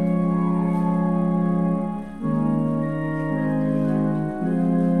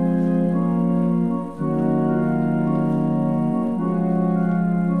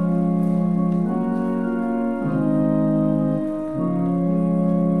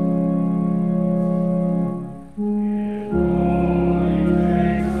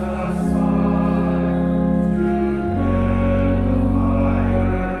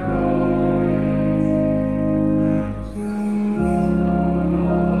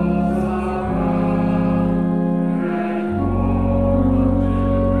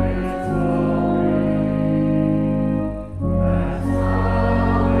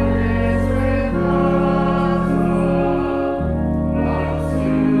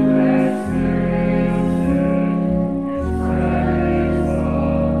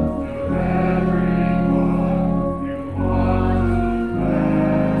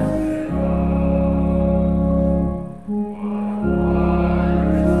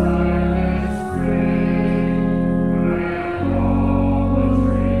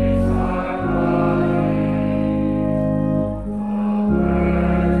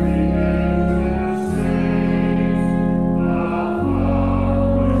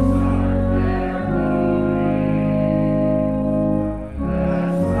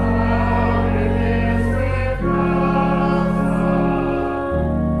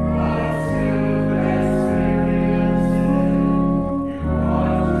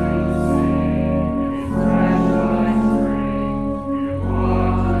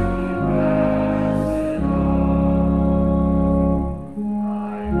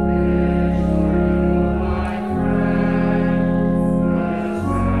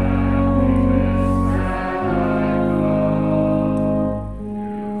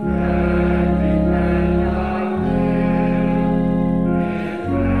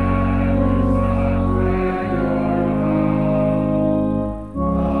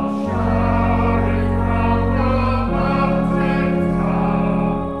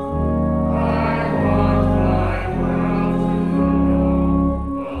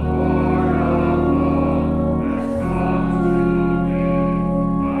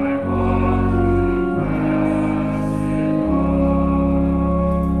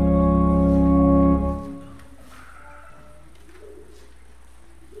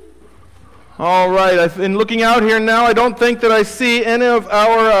 All right, in looking out here now, I don't think that I see any of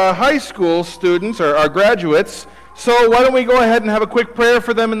our high school students or our graduates. So why don't we go ahead and have a quick prayer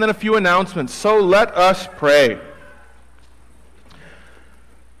for them and then a few announcements. So let us pray.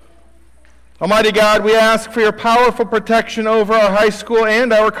 Almighty God, we ask for your powerful protection over our high school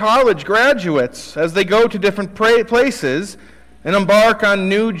and our college graduates as they go to different places and embark on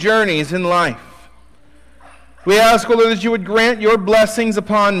new journeys in life. We ask, O Lord, that you would grant your blessings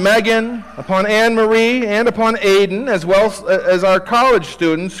upon Megan, upon Anne-Marie, and upon Aiden, as well as our college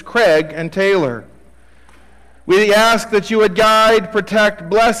students, Craig and Taylor. We ask that you would guide,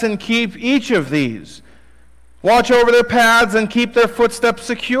 protect, bless, and keep each of these. Watch over their paths and keep their footsteps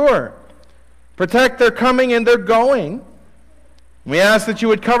secure. Protect their coming and their going. We ask that you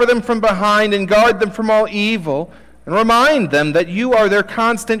would cover them from behind and guard them from all evil, and remind them that you are their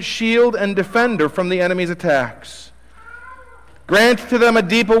constant shield and defender from the enemy's attacks. Grant to them a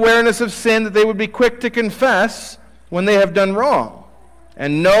deep awareness of sin, that they would be quick to confess when they have done wrong,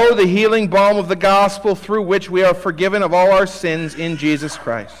 and know the healing balm of the gospel through which we are forgiven of all our sins in Jesus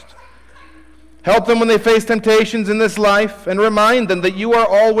Christ. Help them when they face temptations in this life, and remind them that you are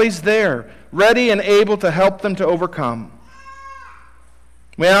always there, ready and able to help them to overcome.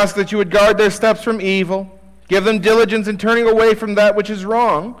 We ask that you would guard their steps from evil, give them diligence in turning away from that which is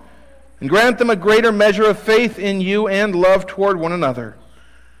wrong, and grant them a greater measure of faith in you and love toward one another.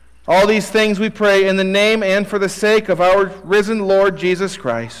 All these things we pray in the name and for the sake of our risen Lord Jesus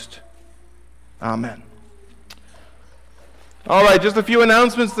Christ. Amen. All right, just a few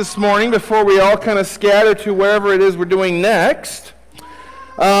announcements this morning before we all kind of scatter to wherever it is we're doing next.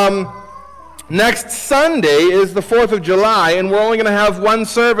 Next Sunday is the 4th of July, and we're only going to have one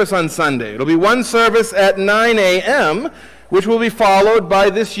service on Sunday. It'll be one service at 9 a.m., which will be followed by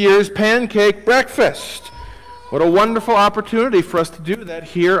this year's pancake breakfast. What a wonderful opportunity for us to do that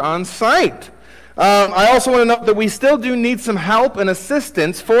here on site. I also want to note that we still do need some help and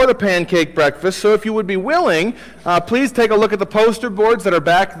assistance for the pancake breakfast, so if you would be willing, please take a look at the poster boards that are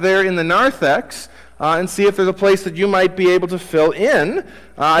back there in the narthex and see if there's a place that you might be able to fill in.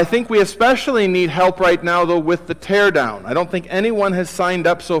 I think we especially need help right now, though, with the teardown. I don't think anyone has signed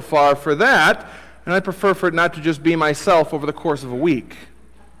up so far for that, and I prefer for it not to just be myself over the course of a week.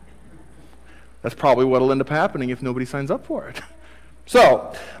 That's probably what will end up happening if nobody signs up for it.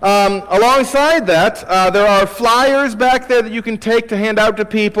 So, alongside that, there are flyers back there that you can take to hand out to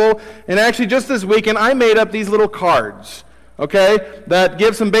people. And actually, just this weekend, I made up these little cards, okay, that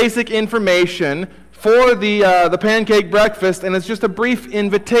give some basic information for the pancake breakfast, and it's just a brief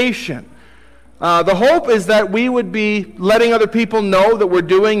invitation. The hope is that we would be letting other people know that we're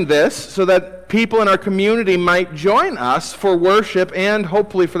doing this so that people in our community might join us for worship and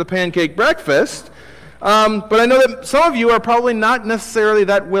hopefully for the pancake breakfast. But I know that some of you are probably not necessarily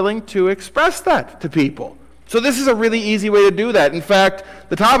that willing to express that to people. So this is a really easy way to do that. In fact,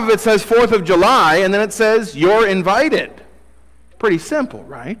 the top of it says 4th of July, and then it says, you're invited. Pretty simple,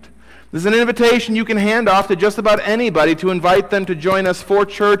 right? This is an invitation you can hand off to just about anybody to invite them to join us for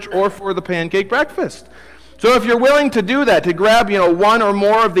church or for the pancake breakfast. So if you're willing to do that, to grab, one or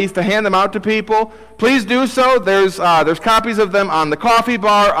more of these to hand them out to people, please do so. There's copies of them on the coffee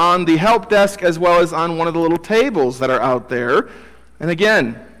bar, on the help desk, as well as on one of the little tables that are out there. And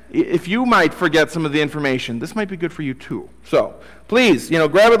again, if you might forget some of the information, this might be good for you too. So please,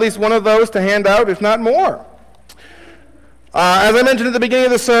 grab at least one of those to hand out, if not more. As I mentioned at the beginning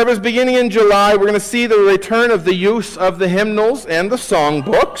of the service, beginning in July, we're going to see the return of the use of the hymnals and the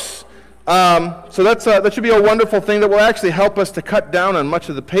songbooks. So that should be a wonderful thing that will actually help us to cut down on much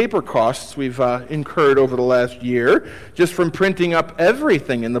of the paper costs we've incurred over the last year, just from printing up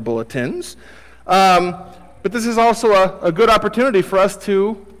everything in the bulletins. But this is also a good opportunity for us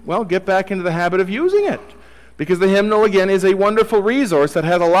to, get back into the habit of using it. Because the hymnal, again, is a wonderful resource that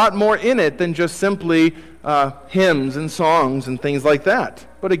has a lot more in it than just simply hymns and songs and things like that.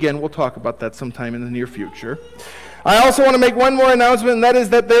 But again, we'll talk about that sometime in the near future. I also want to make one more announcement, and that is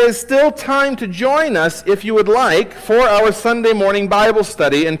that there is still time to join us, if you would like, for our Sunday morning Bible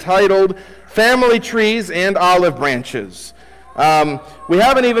study entitled Family Trees and Olive Branches. We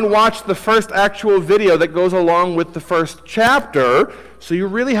haven't even watched the first actual video that goes along with the first chapter, so you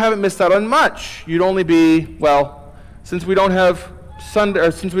really haven't missed out on much. You'd only be, since we don't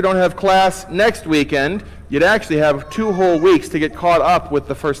have class next weekend, you'd actually have 2 whole weeks to get caught up with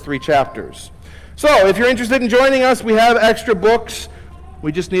the first 3 chapters. So, if you're interested in joining us, we have extra books.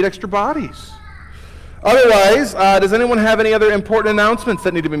 We just need extra bodies. Otherwise, does anyone have any other important announcements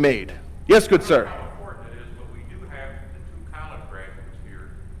that need to be made? Yes, good sir. How important it is, but we do have the 2 college graduates here,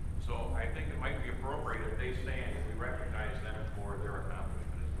 so I think it might be appropriate if they stand and we recognize them for their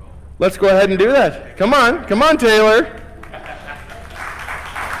accomplishment as well. Let's go ahead and do that. Come on, Taylor.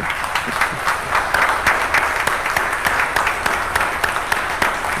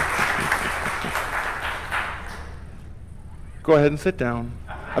 Go ahead and sit down.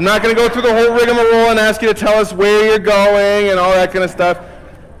 I'm not going to go through the whole rigmarole and ask you to tell us where you're going and all that kind of stuff.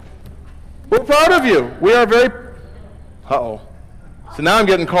 We're proud of you. We are very... Uh-oh. So now I'm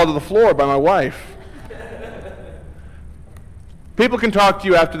getting called to the floor by my wife. People can talk to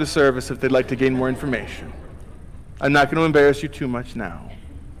you after the service if they'd like to gain more information. I'm not going to embarrass you too much now.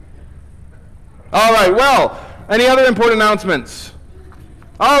 All right, any other important announcements?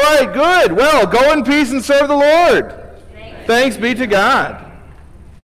 All right, good. Go in peace and serve the Lord. Thanks be to God.